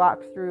you,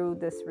 walk through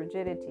this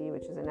rigidity,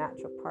 which is a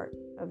natural part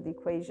of the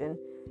equation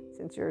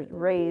since you're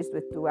raised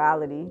with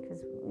duality.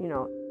 Because,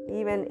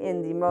 even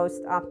in the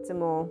most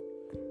optimal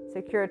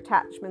secure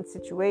attachment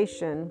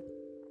situation,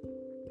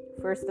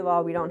 first of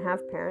all, we don't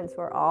have parents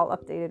who are all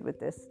updated with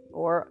this,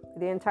 or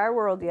the entire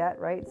world yet,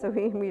 right? So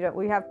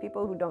we have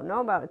people who don't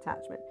know about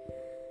attachment.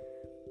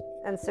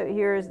 And so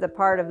here's the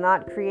part of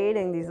not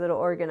creating these little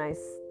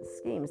organized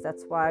schemes.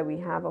 That's why we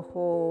have a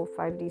whole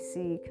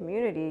 5DC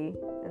community,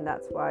 and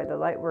that's why the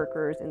light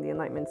workers in the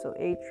Enlightenment Soul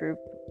A Troop,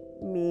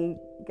 me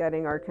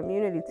getting our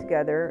community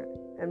together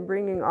and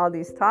bringing all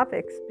these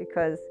topics,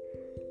 because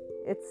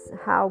it's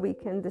how we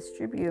can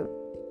distribute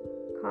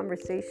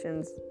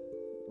conversations.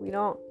 We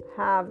don't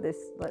have this,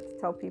 let's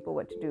tell people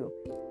what to do.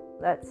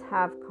 Let's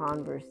have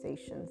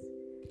conversations.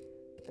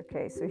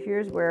 Okay, so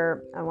here's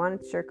where I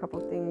wanted to share a couple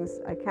things.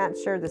 I can't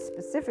share the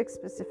specifics,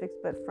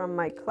 but from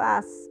my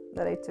class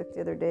that I took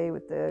the other day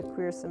with the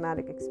queer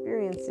somatic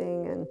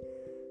experiencing, and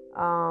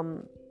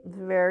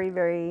very,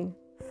 very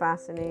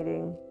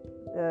fascinating.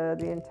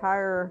 The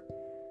entire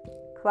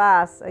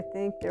class, I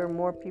think there were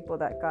more people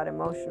that got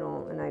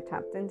emotional, and I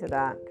tapped into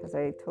that because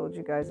I told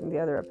you guys in the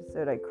other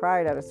episode I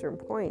cried at a certain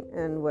point,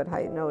 and what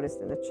I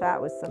noticed in the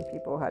chat was some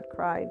people had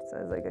cried. So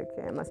I was like,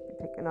 okay, I must be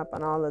picking up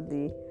on all of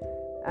the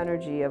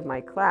energy of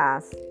my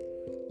class,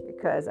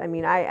 because I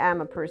am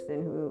a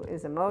person who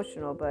is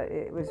emotional, but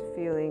it was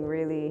feeling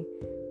really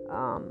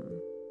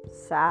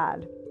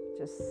sad,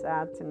 just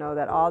sad to know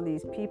that all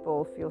these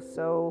people feel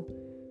so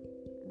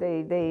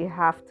they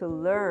have to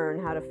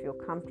learn how to feel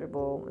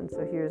comfortable. And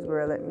so here's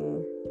where let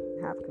me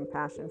have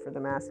compassion for the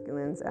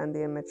masculines and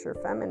the immature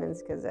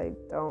feminines, because I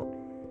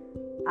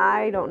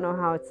don't know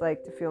how it's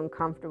like to feel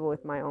uncomfortable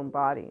with my own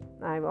body.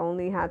 I've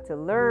only had to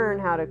learn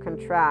how to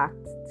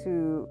contract,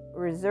 to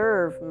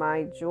reserve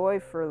my joy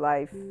for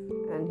life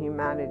and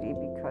humanity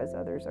because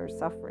others are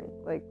suffering.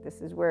 Like,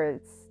 this is where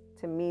it's,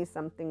 to me,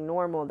 something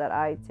normal that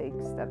I take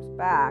steps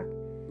back,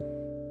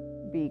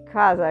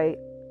 because I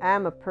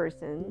am a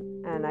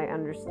person and I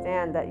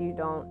understand that you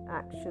don't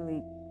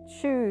actually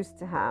choose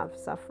to have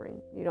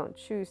suffering. You don't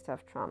choose to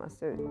have trauma.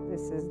 So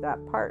this is that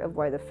part of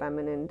why the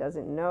feminine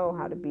doesn't know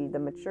how to be the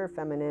mature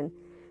feminine,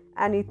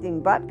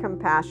 anything but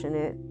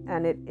compassionate,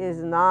 and it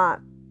is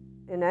not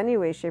in any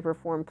way, shape, or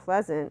form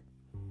pleasant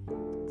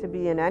to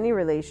be in any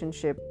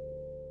relationship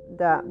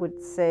that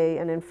would say,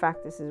 and in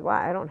fact, this is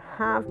why I don't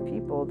have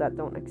people that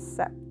don't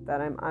accept that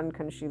I'm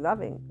unconsciously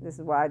loving. This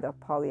is why the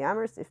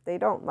polyamorous, if they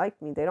don't like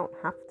me, they don't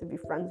have to be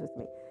friends with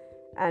me.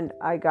 And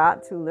I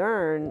got to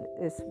learn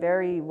this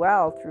very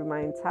well through my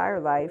entire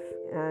life,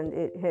 and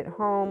it hit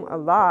home a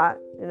lot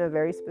in a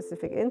very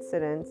specific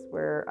incident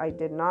where I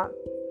did not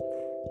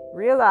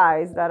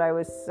realize that I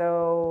was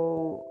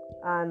so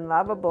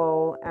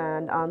unlovable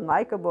and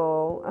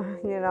unlikable,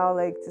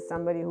 like to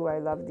somebody who I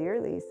love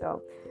dearly.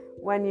 So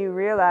when you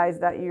realize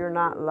that you're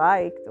not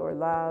liked or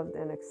loved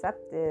and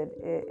accepted,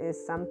 it is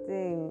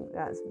something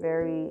that's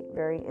very,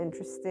 very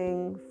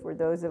interesting for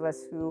those of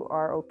us who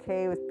are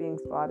okay with being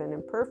flawed and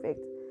imperfect,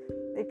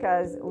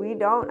 because we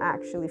don't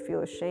actually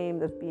feel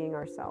ashamed of being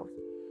ourselves.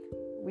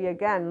 We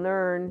again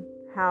learn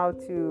how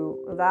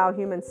to allow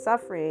human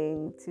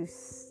suffering to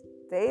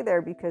stay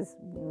there, because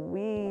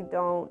we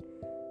don't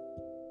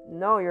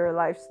know your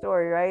life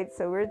story, right?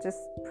 So we're just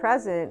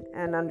present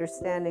and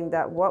understanding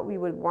that what we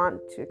would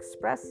want to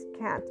express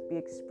can't be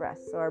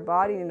expressed. So our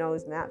body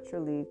knows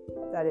naturally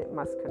that it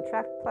must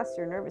contract, plus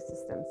your nervous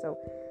system. So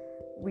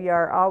we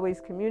are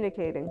always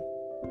communicating.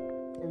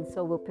 And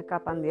so we'll pick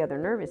up on the other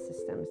nervous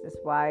systems. That's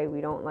why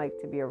we don't like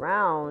to be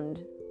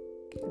around,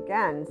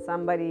 again,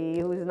 somebody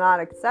who's not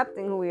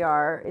accepting who we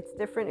are. It's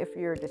different if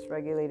you're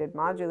dysregulated,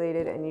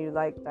 modulated, and you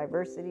like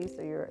diversity,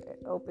 so you're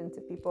open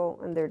to people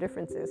and their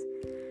differences.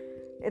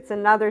 It's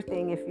another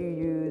thing if you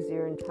use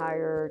your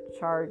entire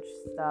charge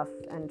stuff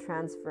and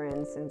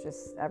transference and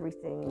just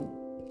everything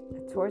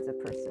towards a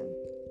person.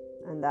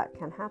 And that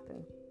can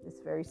happen. It's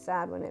very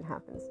sad when it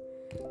happens.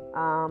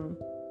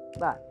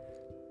 But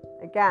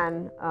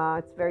again,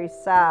 it's very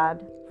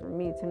sad for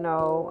me to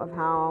know of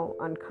how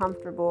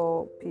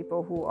uncomfortable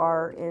people who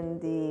are in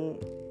the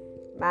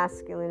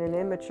masculine and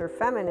immature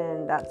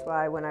feminine. That's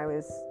why when I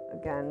was,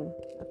 again,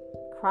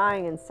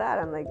 crying and sad,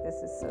 I'm like, this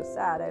is so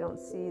sad. I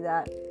don't see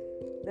that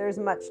there's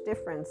much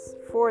difference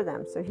for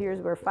them. So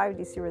here's where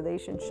 5DC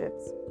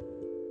relationships,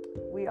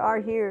 we are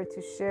here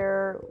to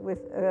share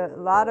with a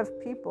lot of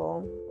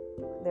people.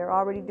 They're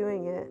already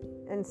doing it.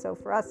 And so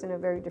for us, in a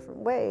very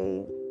different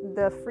way,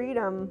 the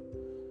freedom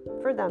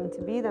for them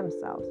to be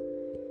themselves.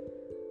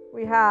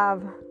 We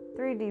have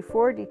 3D,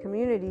 4D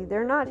community.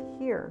 They're not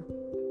here.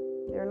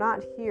 They're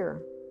not here.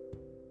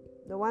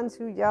 The ones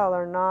who yell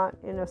are not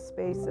in a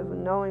space of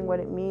knowing what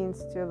it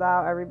means to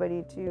allow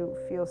everybody to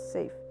feel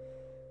safe.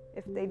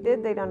 If they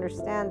did, they'd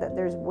understand that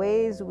there's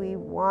ways we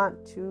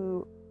want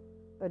to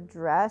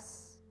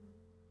address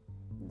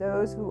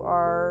those who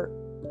are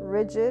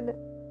rigid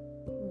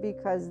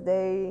because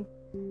they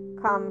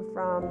come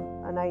from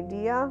an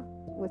idea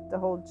with the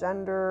whole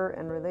gender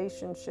and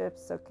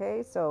relationships,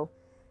 okay? So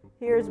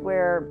here's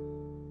where,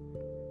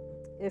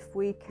 if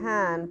we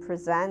can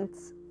present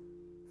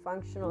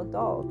functional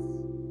adults,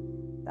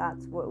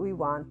 that's what we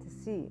want to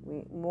see.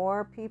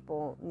 More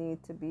people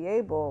need to be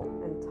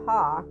able and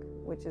talk,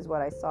 which is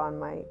what I saw in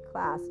my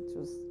class, which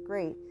was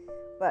great.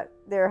 But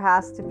there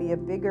has to be a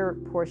bigger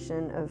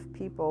portion of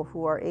people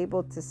who are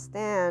able to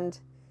stand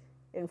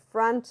in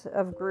front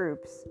of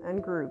groups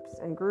and groups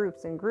and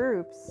groups and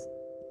groups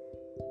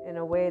in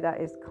a way that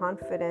is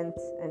confident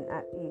and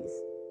at ease.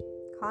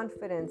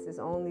 Confidence is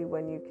only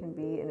when you can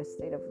be in a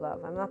state of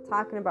love. I'm not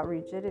talking about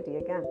rigidity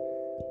again.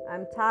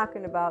 I'm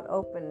talking about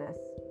openness.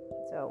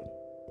 So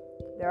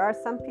there are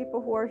some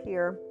people who are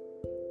here.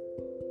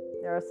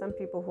 There are some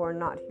people who are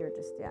not here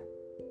just yet.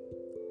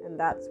 And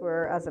that's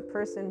where, as a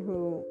person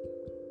who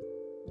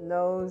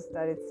knows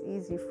that it's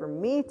easy for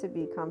me to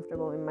be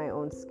comfortable in my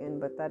own skin,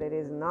 but that it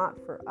is not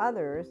for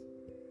others,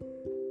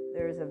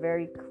 there's a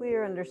very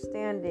clear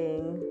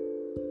understanding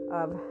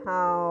of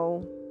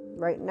how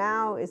right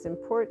now is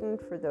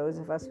important for those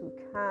of us who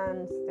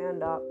can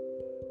stand up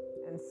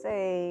and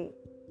say,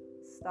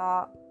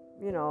 stop,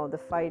 the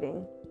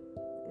fighting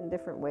in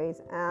different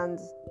ways, and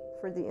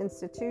for the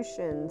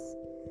institutions.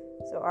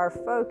 So our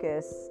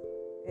focus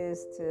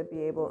is to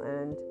be able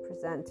and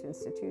present to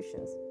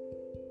institutions.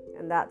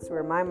 And that's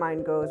where my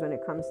mind goes when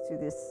it comes to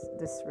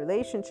this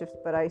relationships.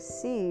 But I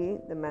see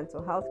the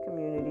mental health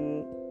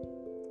community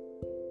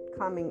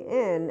coming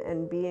in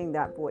and being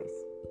that voice,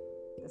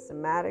 the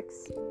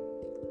somatics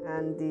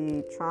and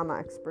the trauma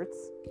experts.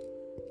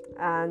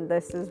 And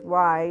this is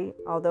why,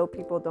 although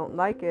people don't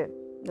like it,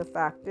 the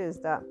fact is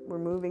that we're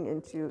moving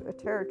into a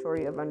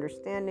territory of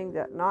understanding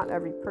that not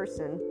every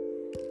person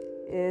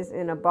is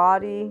in a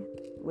body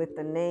with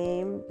the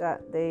name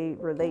that they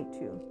relate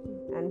to.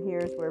 And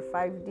here's where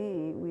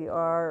 5D, we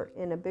are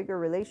in a bigger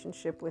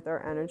relationship with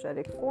our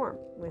energetic form,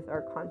 with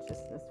our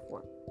consciousness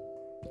form.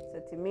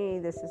 So to me,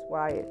 this is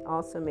why it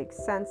also makes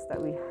sense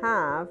that we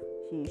have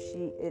he,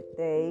 she, it,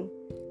 they.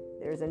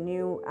 There's a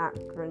new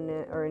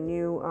acronym or a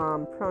new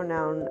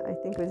pronoun, I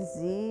think it was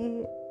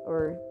Z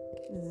or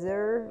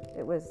Zer.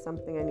 It was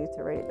something, I need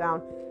to write it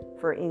down,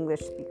 for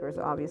English speakers,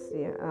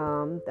 obviously.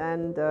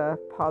 Then the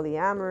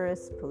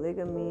polyamorous,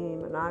 polygamy,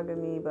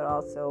 monogamy, but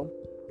also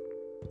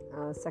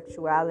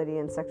sexuality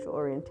and sexual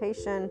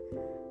orientation.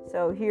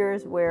 So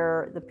here's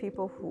where the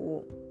people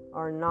who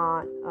are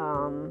not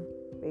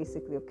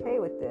basically okay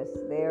with this,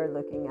 they are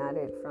looking at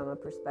it from a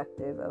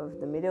perspective of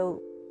the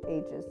Middle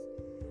Ages.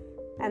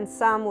 And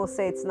some will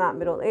say it's not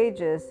Middle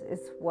Ages,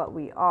 it's what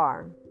we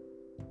are.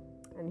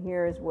 And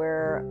here's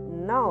where,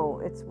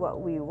 no, it's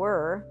what we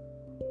were.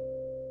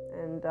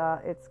 And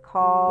it's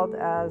called,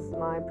 as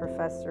my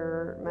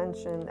professor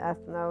mentioned,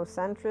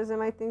 ethnocentrism,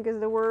 I think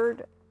is the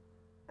word.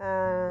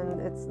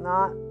 And it's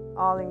not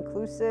all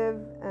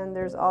inclusive. And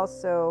there's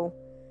also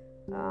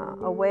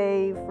a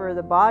way for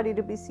the body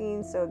to be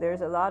seen. So there's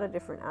a lot of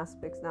different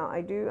aspects. Now,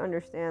 I do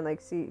understand,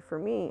 for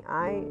me,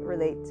 I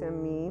relate to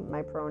me,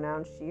 my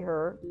pronoun, she,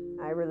 her.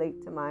 I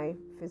relate to my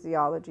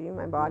physiology,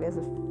 my body as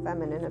a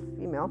feminine, a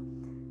female.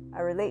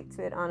 I relate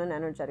to it on an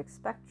energetic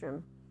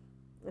spectrum.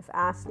 If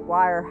asked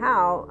why or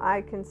how,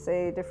 I can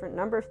say a different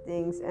number of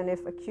things. And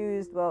if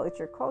accused, well, it's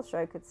your culture,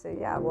 I could say,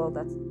 yeah, well,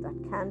 that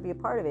can be a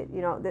part of it.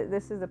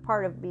 This is a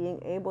part of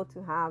being able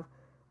to have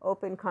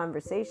open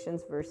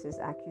conversations versus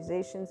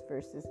accusations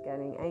versus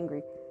getting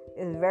angry.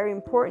 Is very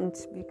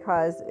important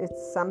because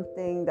it's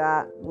something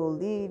that will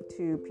lead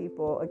to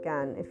people,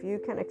 again, if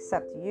you can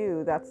accept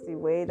you, that's the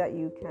way that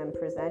you can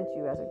present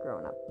you as a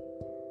grown-up.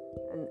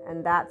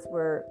 And that's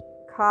where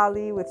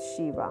Kali with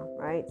Shiva,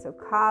 right? So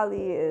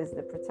Kali is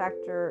the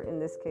protector in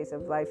this case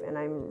of life, and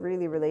I'm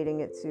really relating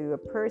it to a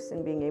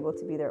person being able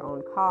to be their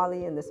own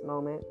Kali in this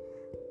moment.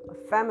 A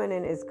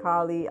feminine is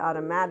Kali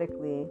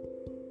automatically.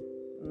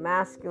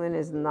 Masculine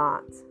is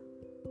not.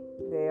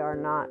 They are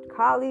not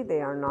Kali,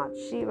 they are not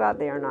Shiva,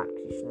 they are not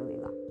Krishna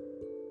Lila.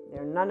 They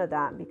are none of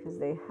that because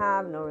they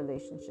have no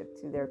relationship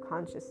to their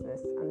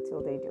consciousness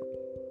until they do.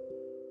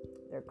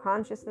 Their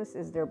consciousness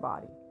is their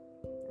body.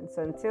 And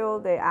so until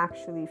they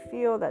actually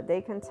feel that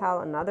they can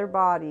tell another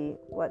body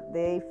what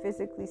they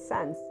physically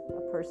sense,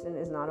 a person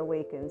is not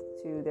awakened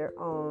to their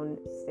own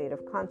state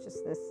of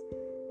consciousness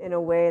in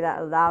a way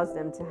that allows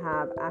them to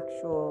have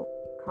actual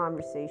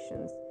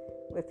conversations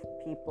with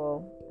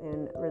people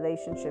in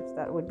relationships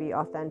that would be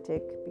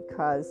authentic,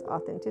 because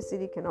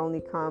authenticity can only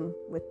come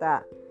with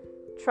that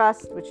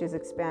trust, which is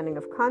expanding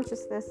of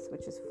consciousness,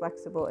 which is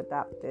flexible,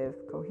 adaptive,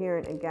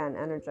 coherent, again,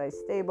 energized,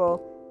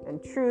 stable.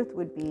 And truth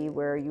would be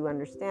where you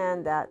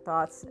understand that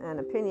thoughts and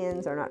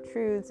opinions are not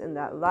truths, and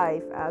that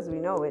life as we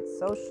know it,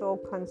 social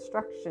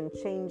construction,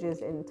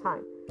 changes in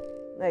time.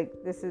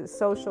 This is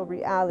social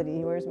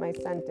reality. Where's my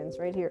sentence?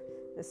 Right here.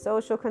 The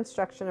Social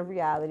Construction of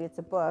Reality. It's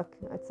a book.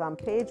 It's on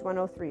page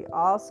 103.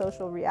 All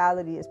social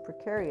reality is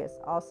precarious.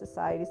 All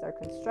societies are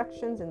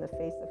constructions in the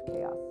face of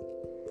chaos.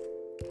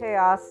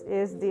 Chaos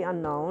is the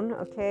unknown,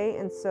 okay?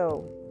 And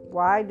so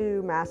why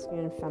do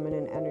masculine and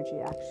feminine energy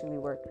actually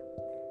work?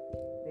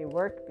 They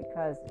work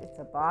because it's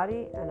a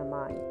body and a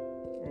mind.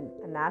 And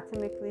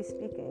anatomically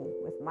speaking,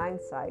 with mind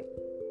sight,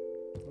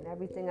 and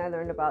everything I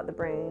learned about the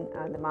brain,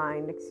 the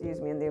mind,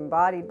 and the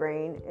embodied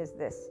brain is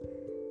this,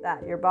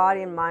 that your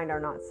body and mind are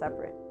not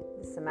separate.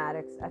 The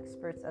somatics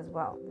experts as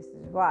well. This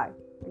is why,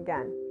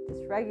 again,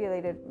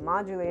 dysregulated,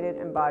 modulated,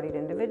 embodied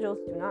individuals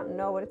do not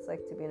know what it's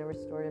like to be in a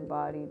restored,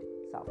 embodied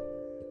self.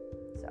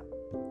 So,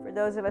 for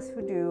those of us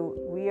who do,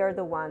 we are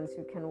the ones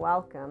who can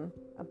welcome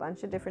a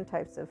bunch of different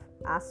types of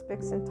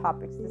aspects and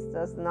topics. This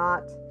does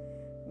not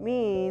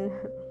mean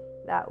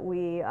that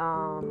we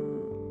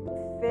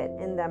fit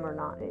in them or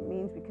not. It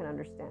means we can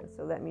understand.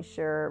 So let me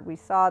share. We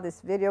saw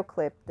this video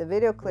clip. The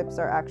video clips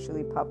are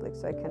actually public,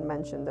 so I can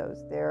mention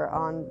those. They're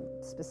on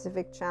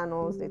specific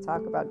channels. They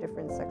talk about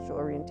different sexual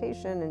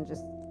orientation and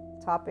just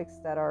topics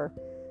that are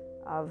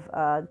of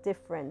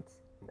different.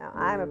 Now,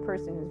 I'm a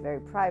person who's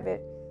very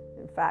private.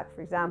 In fact,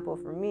 for example,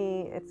 for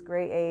me, it's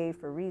grade A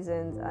for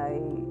reasons.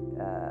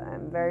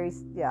 I'm very,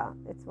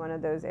 it's one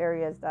of those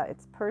areas that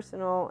it's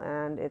personal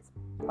and it's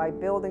by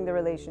building the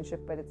relationship,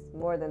 but it's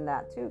more than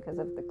that too because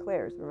of the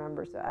clairs,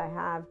 remember? So I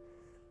have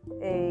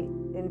a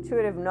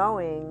intuitive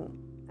knowing,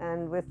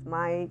 and with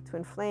my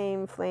twin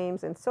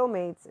flames, and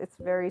soulmates, it's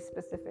very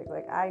specific.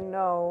 Like I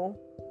know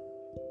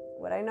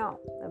what I know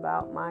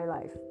about my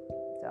life.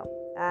 So,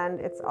 and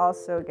it's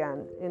also,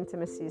 again,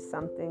 intimacy is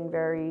something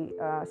very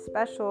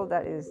special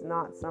that is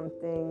not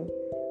something,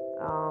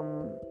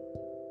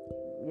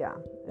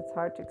 it's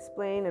hard to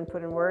explain and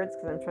put in words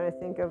because I'm trying to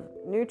think of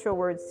neutral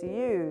words to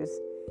use,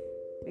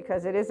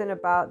 because it isn't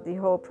about the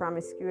whole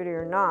promiscuity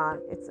or not.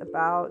 It's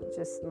about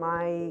just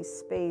my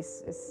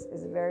space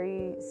is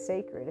very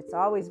sacred. It's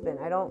always been.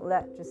 I don't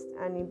let just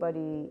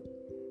anybody,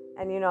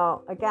 and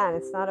again,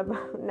 it's not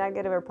about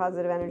negative or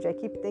positive energy. I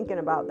keep thinking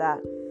about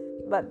that.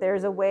 But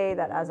there's a way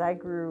that as I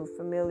grew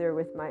familiar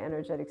with my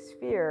energetic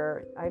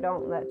sphere, I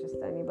don't let just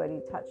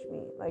anybody touch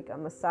me, like a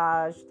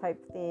massage type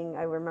thing.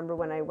 I remember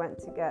when I went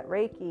to get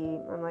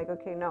Reiki, I'm like,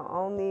 okay, no,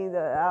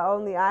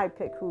 only I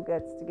pick who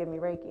gets to give me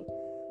Reiki.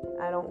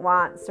 I don't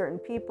want certain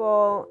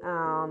people.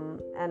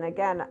 And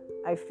again,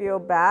 I feel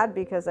bad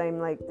because I'm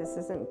like, this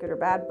isn't good or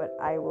bad, but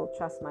I will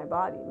trust my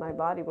body. My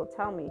body will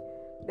tell me.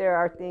 There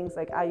are things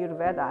like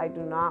Ayurveda. I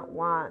do not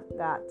want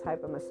that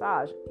type of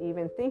massage.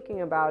 Even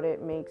thinking about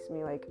it makes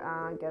me like,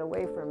 get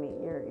away from me.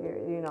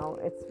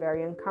 It's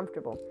very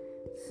uncomfortable.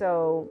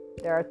 So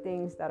there are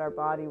things that our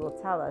body will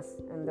tell us,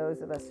 and those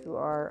of us who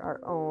are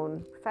our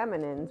own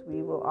feminines,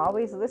 we will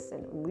always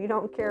listen. We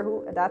don't care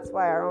who. That's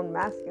why our own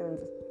masculines,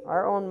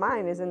 our own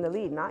mind is in the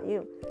lead, not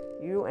you.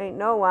 You ain't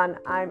no one.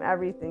 I'm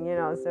everything.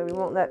 So we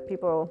won't let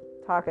people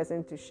talk us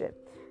into shit.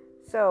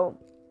 So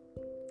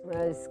what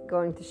I was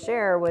going to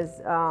share was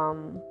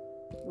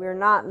we're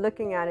not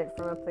looking at it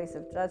from a place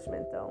of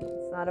judgment, though.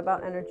 It's not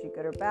about energy,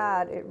 good or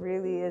bad. It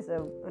really is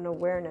an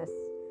awareness.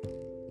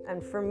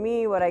 And for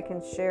me, what I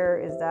can share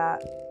is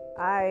that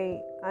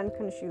I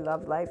unconditionally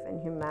love life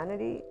and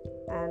humanity,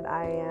 and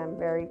I am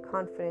very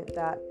confident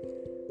that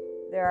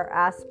there are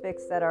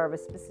aspects that are of a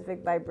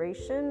specific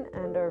vibration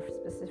and are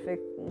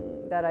specific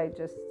that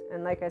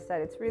and like I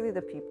said, it's really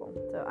the people.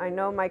 So I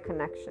know my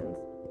connections.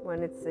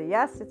 When it's a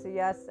yes, it's a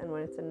yes, and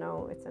when it's a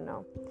no, it's a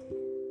no.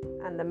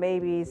 And the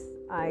maybes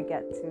I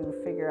get to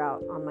figure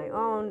out on my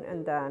own,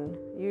 and then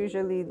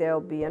usually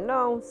there'll be a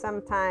no.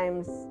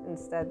 Sometimes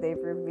instead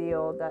they've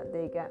revealed that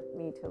they get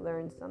me to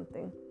learn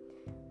something.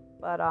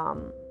 But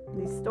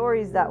these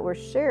stories that were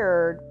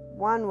shared,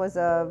 one was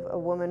of a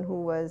woman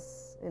who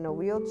was in a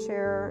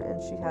wheelchair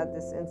and she had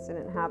this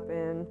incident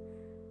happen,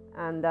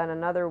 and then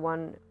another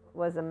one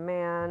was a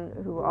man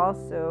who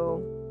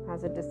also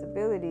has a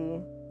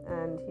disability,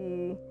 and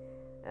he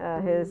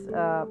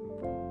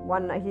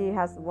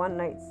has one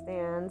night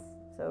stands,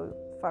 so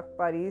fuck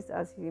buddies,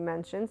 as he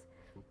mentions,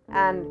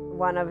 and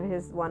one of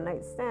his one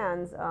night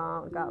stands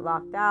got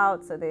locked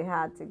out, so they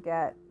had to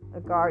get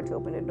a guard to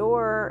open a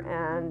door,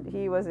 and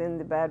he was in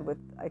the bed with,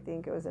 I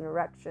think it was an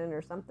erection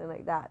or something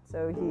like that.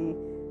 So he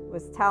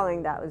was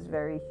telling, that was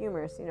very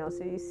humorous,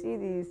 so you see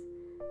these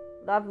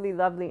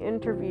lovely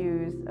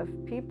interviews of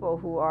people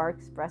who are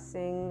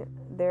expressing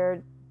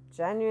their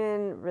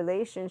genuine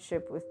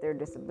relationship with their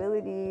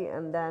disability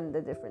and then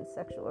the different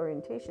sexual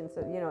orientation.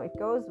 So it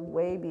goes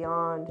way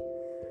beyond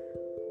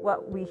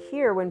what we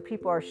hear when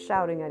people are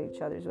shouting at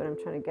each other, is what I'm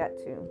trying to get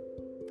to.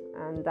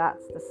 And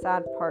that's the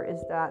sad part,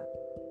 is that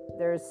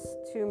there's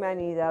too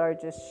many that are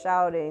just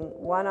shouting,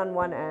 one on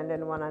one end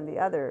and one on the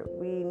other.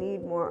 We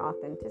need more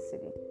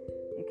authenticity.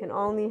 You can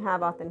only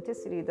have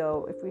authenticity,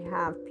 though, if we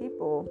have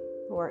people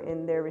who are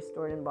in their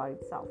restored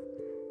embodied self.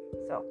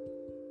 So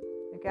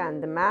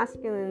again, the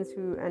masculines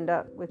who end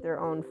up with their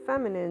own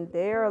feminine,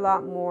 they are a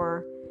lot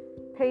more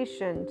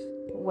patient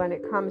when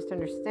it comes to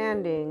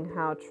understanding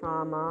how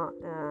trauma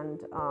and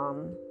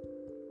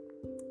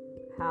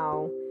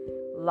how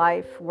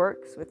life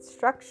works with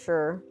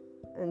structure,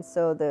 and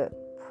so the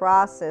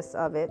process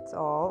of it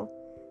all.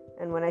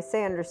 And when I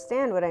say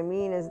understand, what I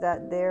mean is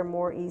that they're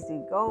more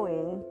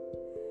easygoing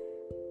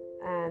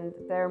and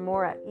they're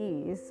more at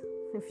ease,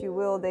 if you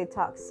will. They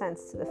talk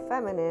sense to the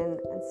feminine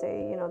and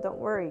say, don't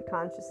worry,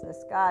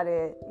 consciousness got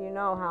it, you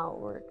know how it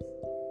works.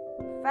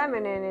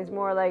 feminine is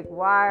more like,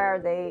 why are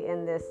they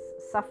in this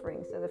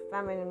suffering? So the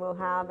feminine will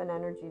have an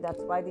energy.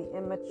 That's why the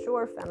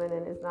immature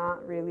feminine is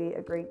not really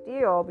a great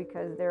deal,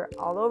 because they're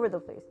all over the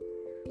place.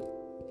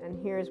 And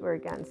here's where,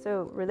 again,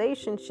 so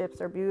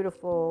relationships are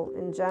beautiful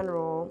in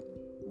general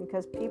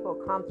because people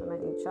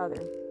complement each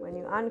other. When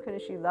you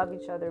unconditionally love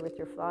each other with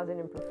your flaws and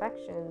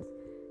imperfections,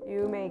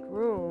 you make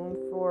room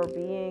for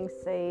being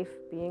safe,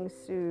 being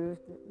soothed,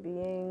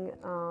 being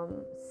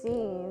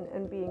seen,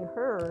 and being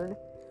heard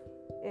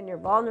in your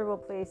vulnerable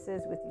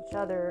places with each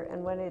other.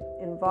 And when it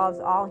involves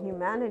all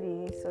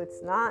humanity, so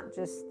it's not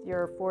just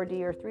your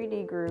 4D or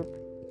 3D group,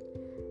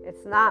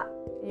 it's not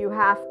you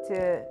have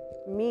to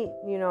meet,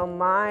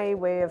 my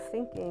way of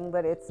thinking,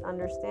 but it's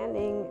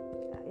understanding.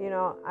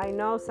 I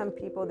know some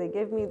people, they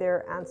give me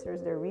their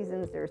answers, their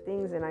reasons, their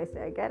things, and I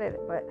say, I get it,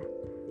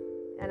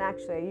 and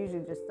actually I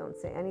usually just don't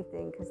say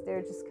anything because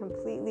they're just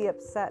completely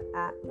upset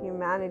at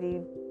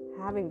humanity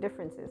having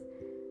differences.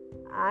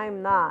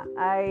 I'm not.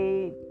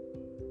 I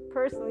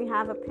personally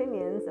have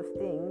opinions of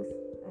things.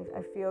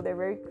 I feel they're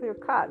very clear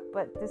cut,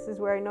 but this is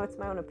where I know it's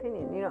my own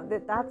opinion.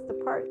 That's the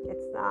part.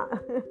 It's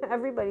not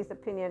everybody's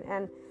opinion.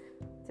 And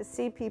to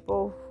see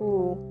people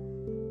who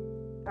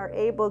are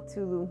able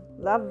to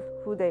love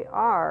who they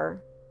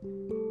are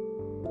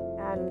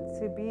and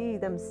to be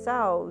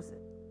themselves,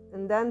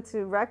 and then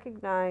to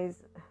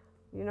recognize,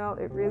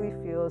 it really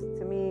feels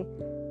to me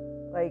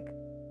like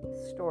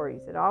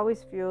stories. It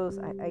always feels,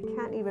 I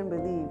can't even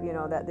believe,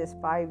 that this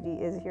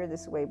 5D is here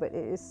this way, but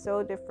it is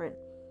so different.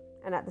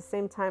 And at the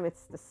same time,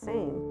 it's the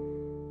same.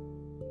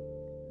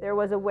 There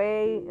was a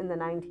way in the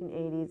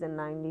 1980s and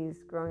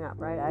 90s growing up,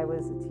 right? I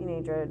was a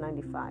teenager at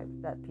 95,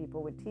 that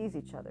people would tease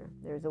each other.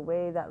 There's a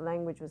way that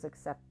language was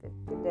accepted.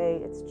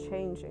 Today, it's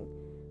changing.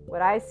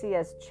 What I see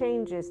as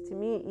changes to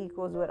me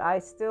equals what I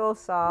still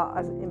saw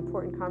as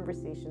important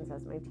conversations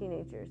as my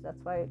teenagers.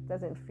 That's why it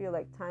doesn't feel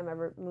like time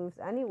ever moves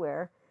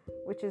anywhere,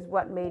 which is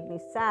what made me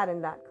sad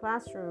in that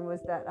classroom,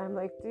 was that I'm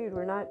like, dude,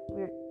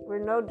 we're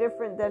no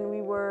different than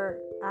we were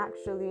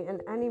actually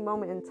in any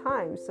moment in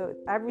time. So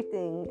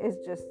everything is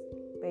just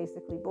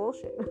basically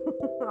bullshit.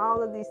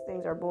 All of these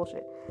things are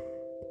bullshit.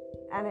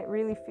 And it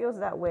really feels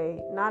that way,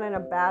 not in a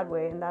bad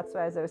way. And that's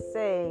why, as I was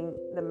saying,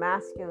 the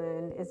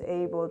masculine is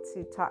able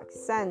to talk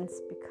sense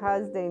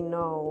because they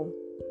know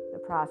the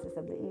process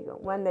of the ego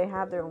when they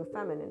have their own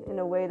feminine, in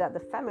a way that the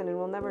feminine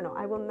will never know.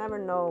 I will never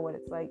know what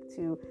it's like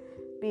to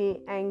be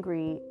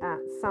angry at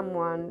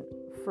someone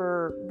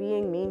for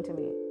being mean to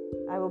me.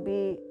 I will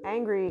be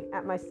angry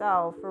at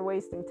myself for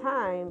wasting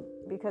time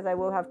because I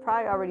will have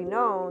probably already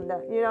known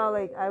that,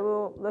 I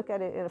will look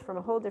at it from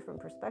a whole different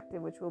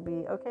perspective, which will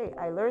be, okay,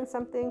 I learned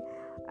something.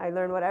 I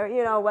learned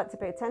what to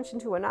pay attention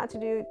to, what not to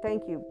do.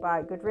 Thank you.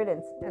 Bye. Good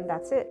riddance. And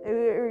that's it.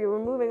 We're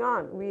moving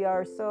on. We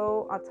are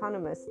so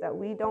autonomous that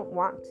we don't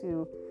want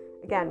to,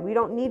 again, we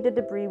don't need the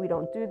debris. We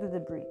don't do the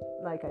debris,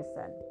 like I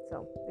said.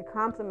 So the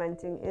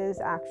complementing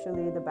is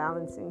actually the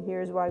balancing.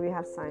 Here's why we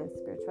have science,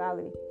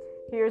 spirituality.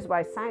 Here's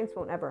why science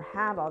won't ever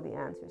have all the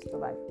answers to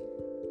life.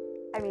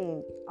 I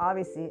mean,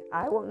 obviously,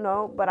 I won't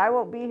know, but I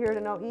won't be here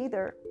to know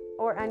either.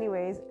 Or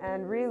anyways,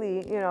 and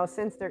really,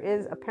 since there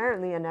is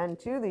apparently an end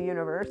to the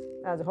universe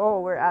as a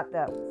whole, we're at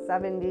the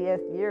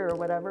 70th year or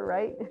whatever,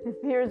 right?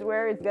 Here's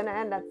where it's going to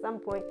end at some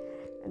point,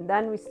 and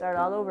then we start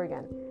all over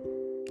again.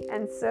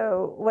 And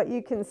so what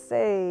you can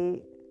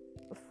say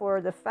for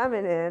the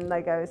feminine,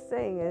 like I was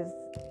saying, is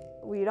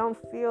we don't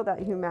feel that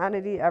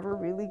humanity ever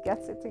really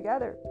gets it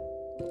together.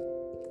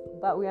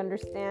 But we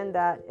understand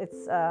that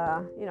it's,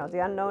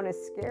 the unknown is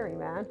scary,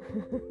 man.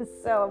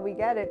 So we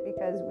get it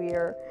because we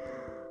are,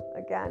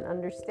 again,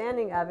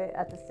 understanding of it.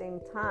 At the same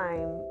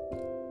time,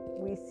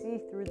 we see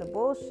through the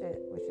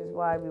bullshit, which is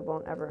why we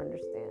won't ever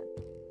understand.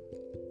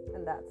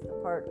 And that's the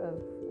part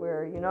of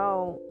where,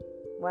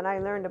 when I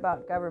learned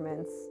about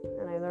governments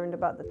and I learned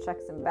about the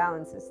checks and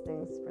balances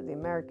things for the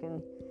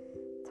American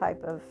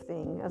type of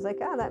thing, I was like,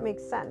 that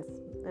makes sense.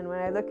 And when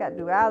I look at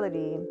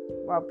duality,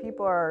 while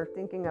people are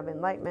thinking of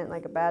enlightenment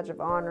like a badge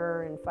of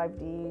honor, and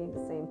 5D,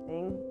 the same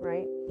thing,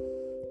 right?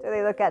 So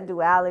they look at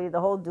duality,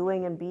 the whole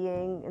doing and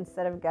being,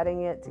 instead of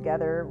getting it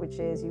together, which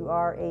is you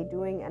are a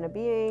doing and a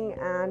being.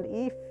 And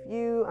if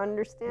you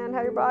understand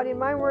how your body and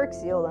mind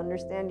works, you'll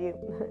understand you.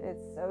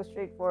 It's so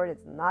straightforward.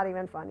 It's not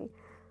even funny.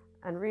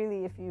 And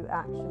really, if you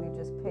actually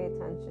just pay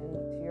attention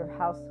to your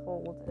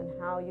household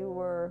and how you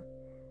were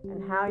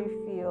and how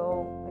you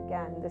feel,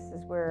 again, this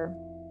is where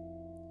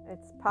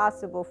it's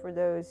possible for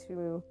those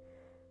who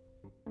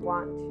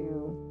want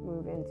to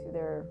move into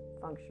their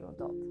functional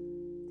adult,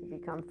 to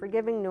become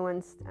forgiving,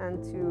 nuanced,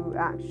 and to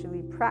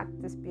actually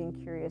practice being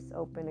curious,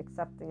 open,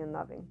 accepting, and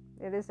loving.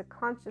 It is a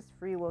conscious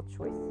free will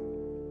choice.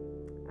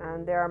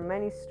 And there are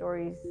many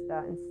stories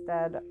that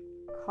instead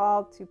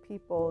call to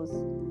people's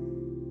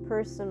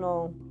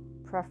personal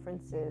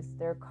preferences,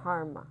 their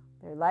karma,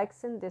 their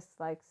likes and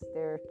dislikes,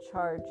 their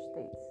charged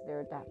states,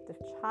 their adaptive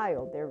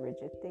child, their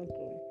rigid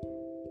thinking.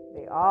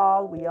 We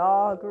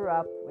all grew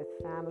up with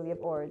family of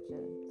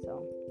origin.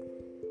 So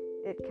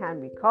It can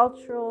be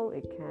cultural,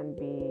 it can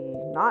be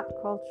not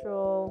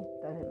cultural,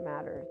 doesn't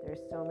matter.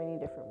 There's so many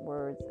different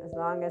words. As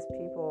long as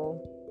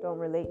people don't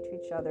relate to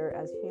each other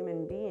as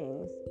human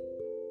beings,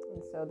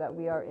 and so that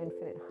we are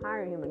infinite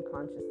higher human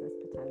consciousness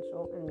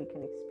potential and we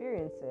can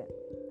experience it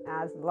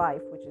as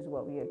life, which is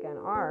what we again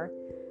are.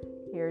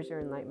 Here's your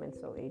enlightenment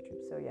soul age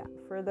group. So yeah,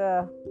 for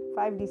the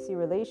 5DC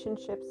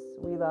relationships,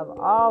 we love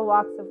all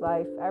walks of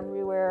life,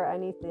 everywhere,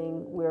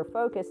 anything. We're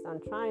focused on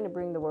trying to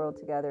bring the world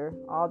together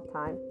all the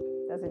time.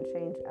 Doesn't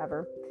change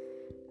ever.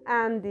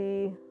 And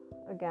the,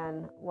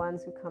 again,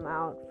 ones who come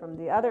out from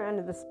the other end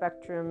of the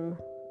spectrum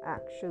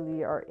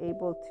actually are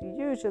able to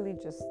usually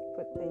just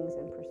put things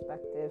in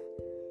perspective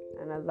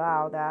and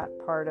allow that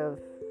part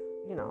of,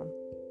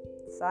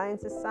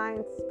 science is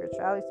science,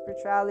 spirituality is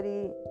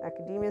spirituality,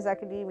 academia is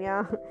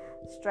academia,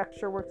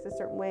 structure works a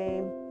certain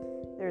way.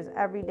 There's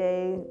every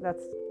day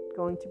that's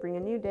going to bring a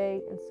new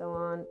day, and so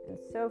on and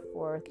so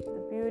forth.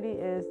 The beauty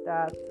is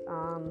that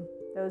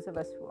those of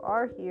us who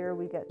are here,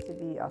 we get to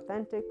be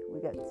authentic,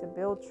 we get to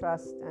build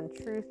trust and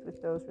truth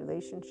with those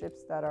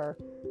relationships that are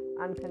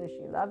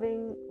unconditionally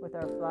loving, with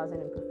our flaws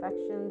and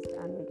imperfections,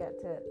 and we get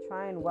to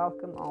try and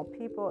welcome all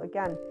people.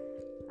 Again,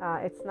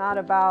 it's not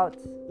about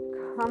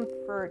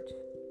comfort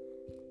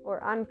or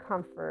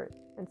uncomfort.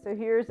 And so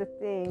here's the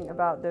thing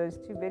about those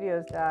two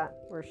videos that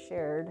were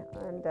shared,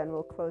 and then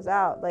we'll close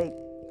out. Like,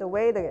 the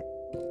way the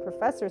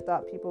professor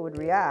thought people would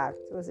react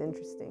was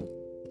interesting,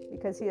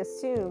 because he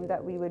assumed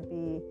that we would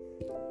be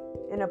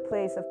in a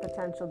place of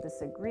potential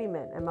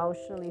disagreement,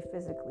 emotionally,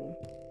 physically.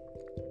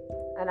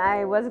 And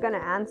I was going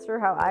to answer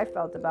how I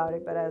felt about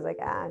it, but I was like,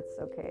 it's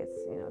okay. It's,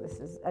 this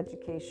is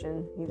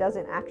education. He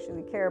doesn't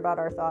actually care about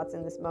our thoughts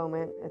in this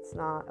moment. It's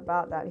not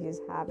about that. He's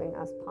having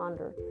us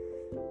ponder.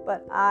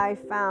 But I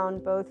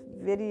found both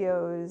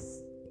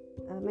videos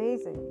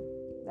amazing,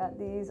 that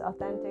these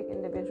authentic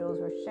individuals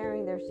were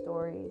sharing their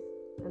stories.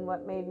 And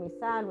what made me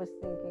sad was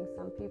thinking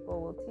some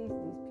people will tease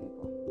these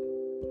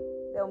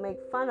people. They'll make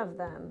fun of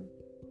them.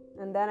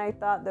 And then I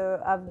thought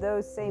of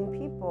those same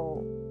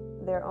people,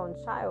 their own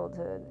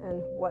childhood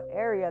and what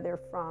area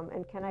they're from,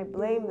 and can I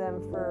blame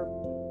them for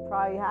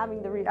probably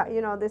having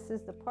this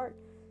is the part.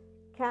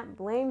 Can't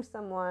blame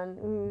someone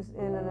who's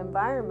in an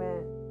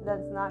environment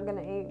that's not going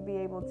to be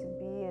able to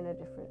be in a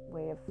different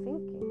way of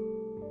thinking.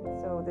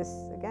 So this,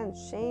 again,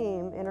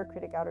 shame, inner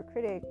critic, outer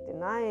critic,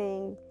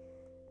 denying,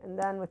 and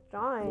then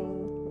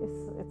withdrawing,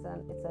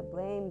 it's a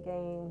blame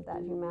game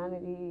that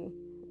humanity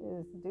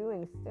is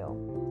doing still.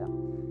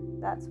 So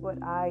that's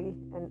what I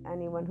and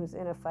anyone who's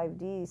in a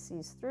 5D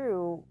sees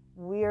through.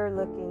 We are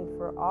looking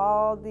for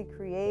all the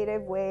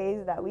creative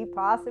ways that we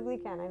possibly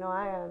can, I know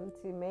I am,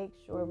 to make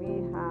sure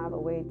we have a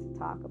way to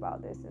talk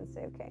about this and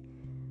say, okay,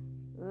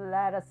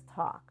 let us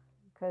talk.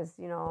 Because,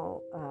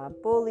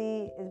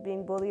 bully is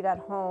being bullied at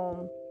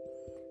home.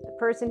 The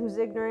person who's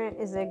ignorant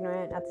is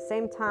ignorant. At the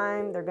same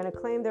time, they're going to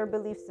claim their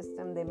belief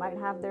system. They might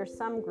have their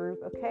some group.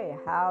 Okay,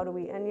 how do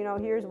we... And,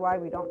 here's why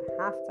we don't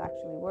have to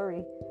actually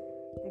worry.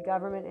 The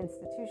government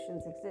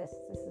institutions exist.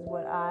 This is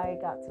what I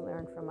got to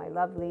learn from my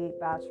lovely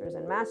bachelor's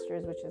and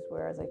master's, which is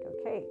where I was like,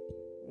 okay,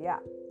 yeah.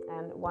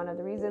 And one of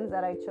the reasons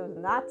that I chose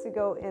not to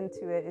go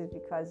into it is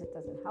because it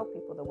doesn't help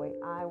people the way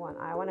I want.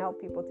 I want to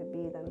help people to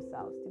be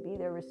themselves, to be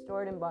their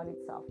restored embodied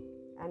self.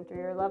 Enter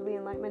your lovely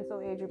enlightenment soul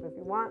age group if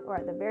you want, or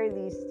at the very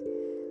least,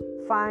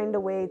 find a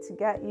way to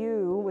get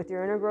you with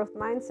your inner growth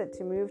mindset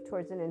to move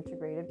towards an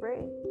integrated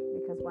brain.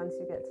 Because once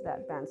you get to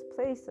that advanced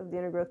place of the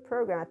inner growth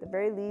program, at the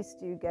very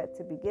least, you get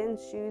to begin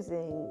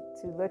choosing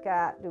to look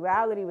at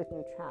duality with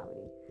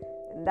neutrality.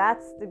 And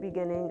that's the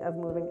beginning of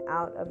moving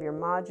out of your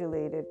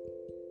modulated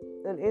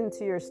and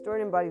into your stored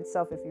embodied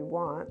self if you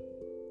want.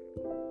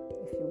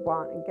 If you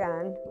want,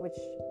 again, which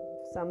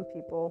some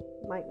people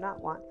might not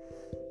want.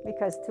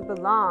 Because to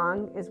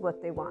belong is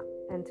what they want,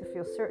 and to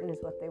feel certain is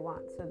what they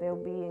want. So they'll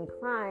be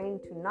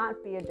inclined to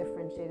not be a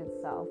differentiated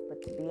self,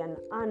 but to be an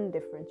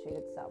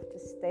undifferentiated self, to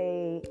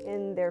stay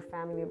in their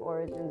family of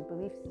origins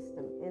belief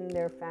system, in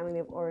their family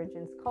of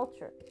origins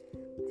culture,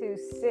 to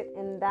sit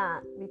in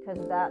that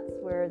because that's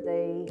where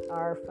they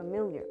are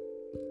familiar.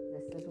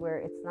 This is where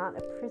it's not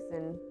a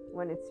prison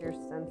when it's your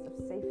sense of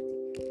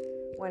safety,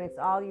 when it's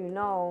all you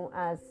know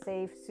as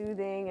safe,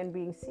 soothing, and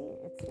being seen.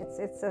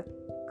 It's a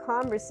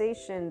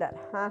conversation that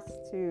has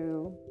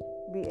to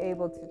be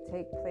able to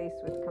take place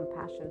with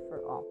compassion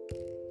for all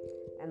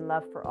and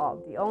love for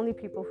all. The only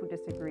people who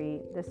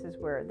disagree, this is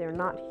where they're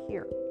not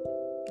here.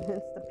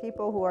 It's the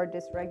people who are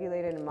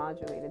dysregulated and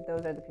modulated.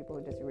 Those are the people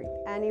who disagree.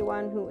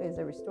 Anyone who is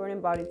a restored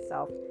embodied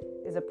self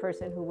is a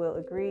person who will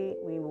agree.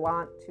 We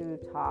want to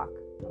talk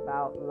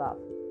about love.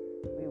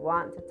 We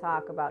want to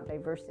talk about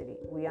diversity.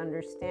 We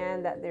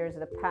understand that there's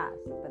the past,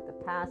 but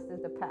the past is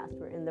the past.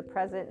 We're in the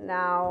present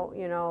now,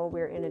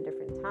 we're in a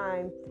different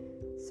time.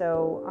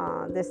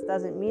 So this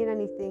doesn't mean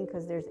anything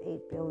because there's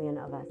 8 billion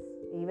of us.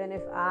 Even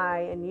if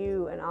I and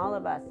you and all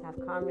of us have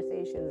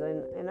conversations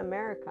in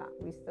America,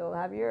 we still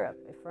have Europe.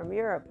 From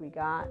Europe, we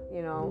got,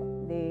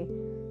 the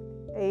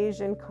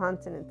Asian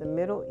continent, the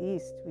Middle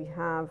East, we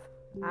have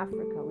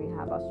Africa, we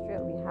have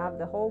Australia, we have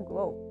the whole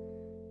globe.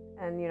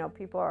 And,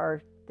 people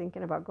are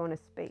thinking about going to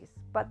space.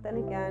 But then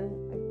again,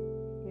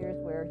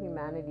 here's where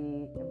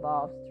humanity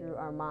evolves through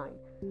our mind.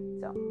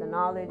 So the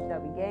knowledge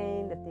that we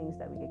gain, the things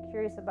that we get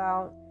curious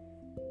about,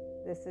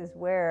 this is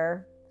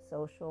where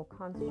social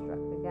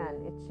construct,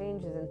 again, it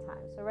changes in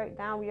time. So right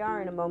now we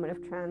are in a moment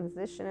of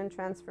transition and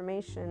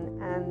transformation,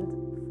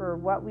 and for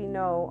what we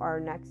know, our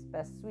next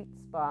best sweet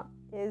spot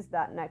is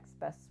that next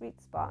best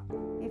sweet spot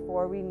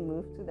before we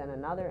move to then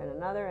another and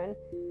another. And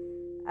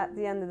at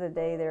the end of the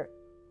day, there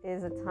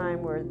is a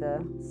time where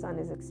the sun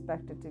is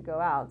expected to go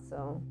out.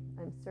 So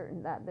I'm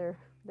certain that there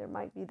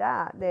might be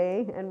that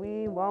day and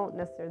we won't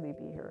necessarily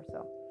be here.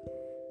 So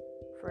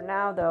for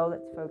now, though,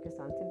 let's focus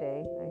on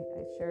today.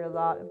 I shared a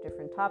lot of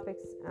different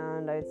topics,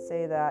 and I'd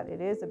say that it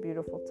is a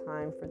beautiful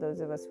time for those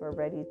of us who are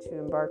ready to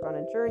embark on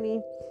a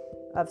journey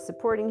of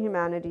supporting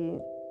humanity.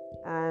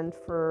 And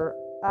for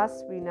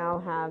us, we now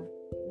have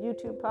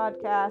YouTube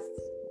podcasts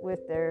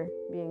with their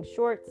being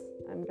shorts.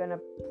 I'm going to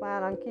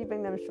plan on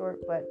keeping them short,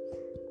 but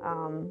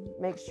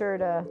make sure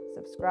to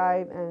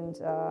subscribe and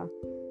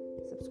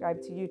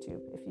subscribe to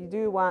YouTube. If you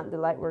do want the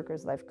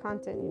Lightworkers Life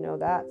content,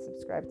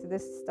 subscribe to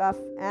this stuff.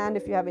 And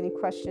if you have any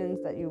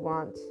questions that you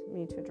want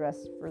me to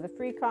address for the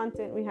free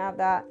content, we have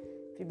that.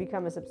 If you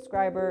become a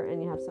subscriber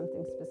and you have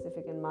something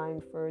specific in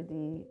mind for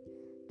the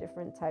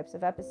different types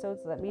of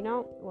episodes, let me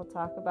know. We'll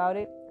talk about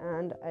it.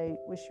 And I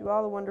wish you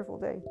all a wonderful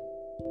day.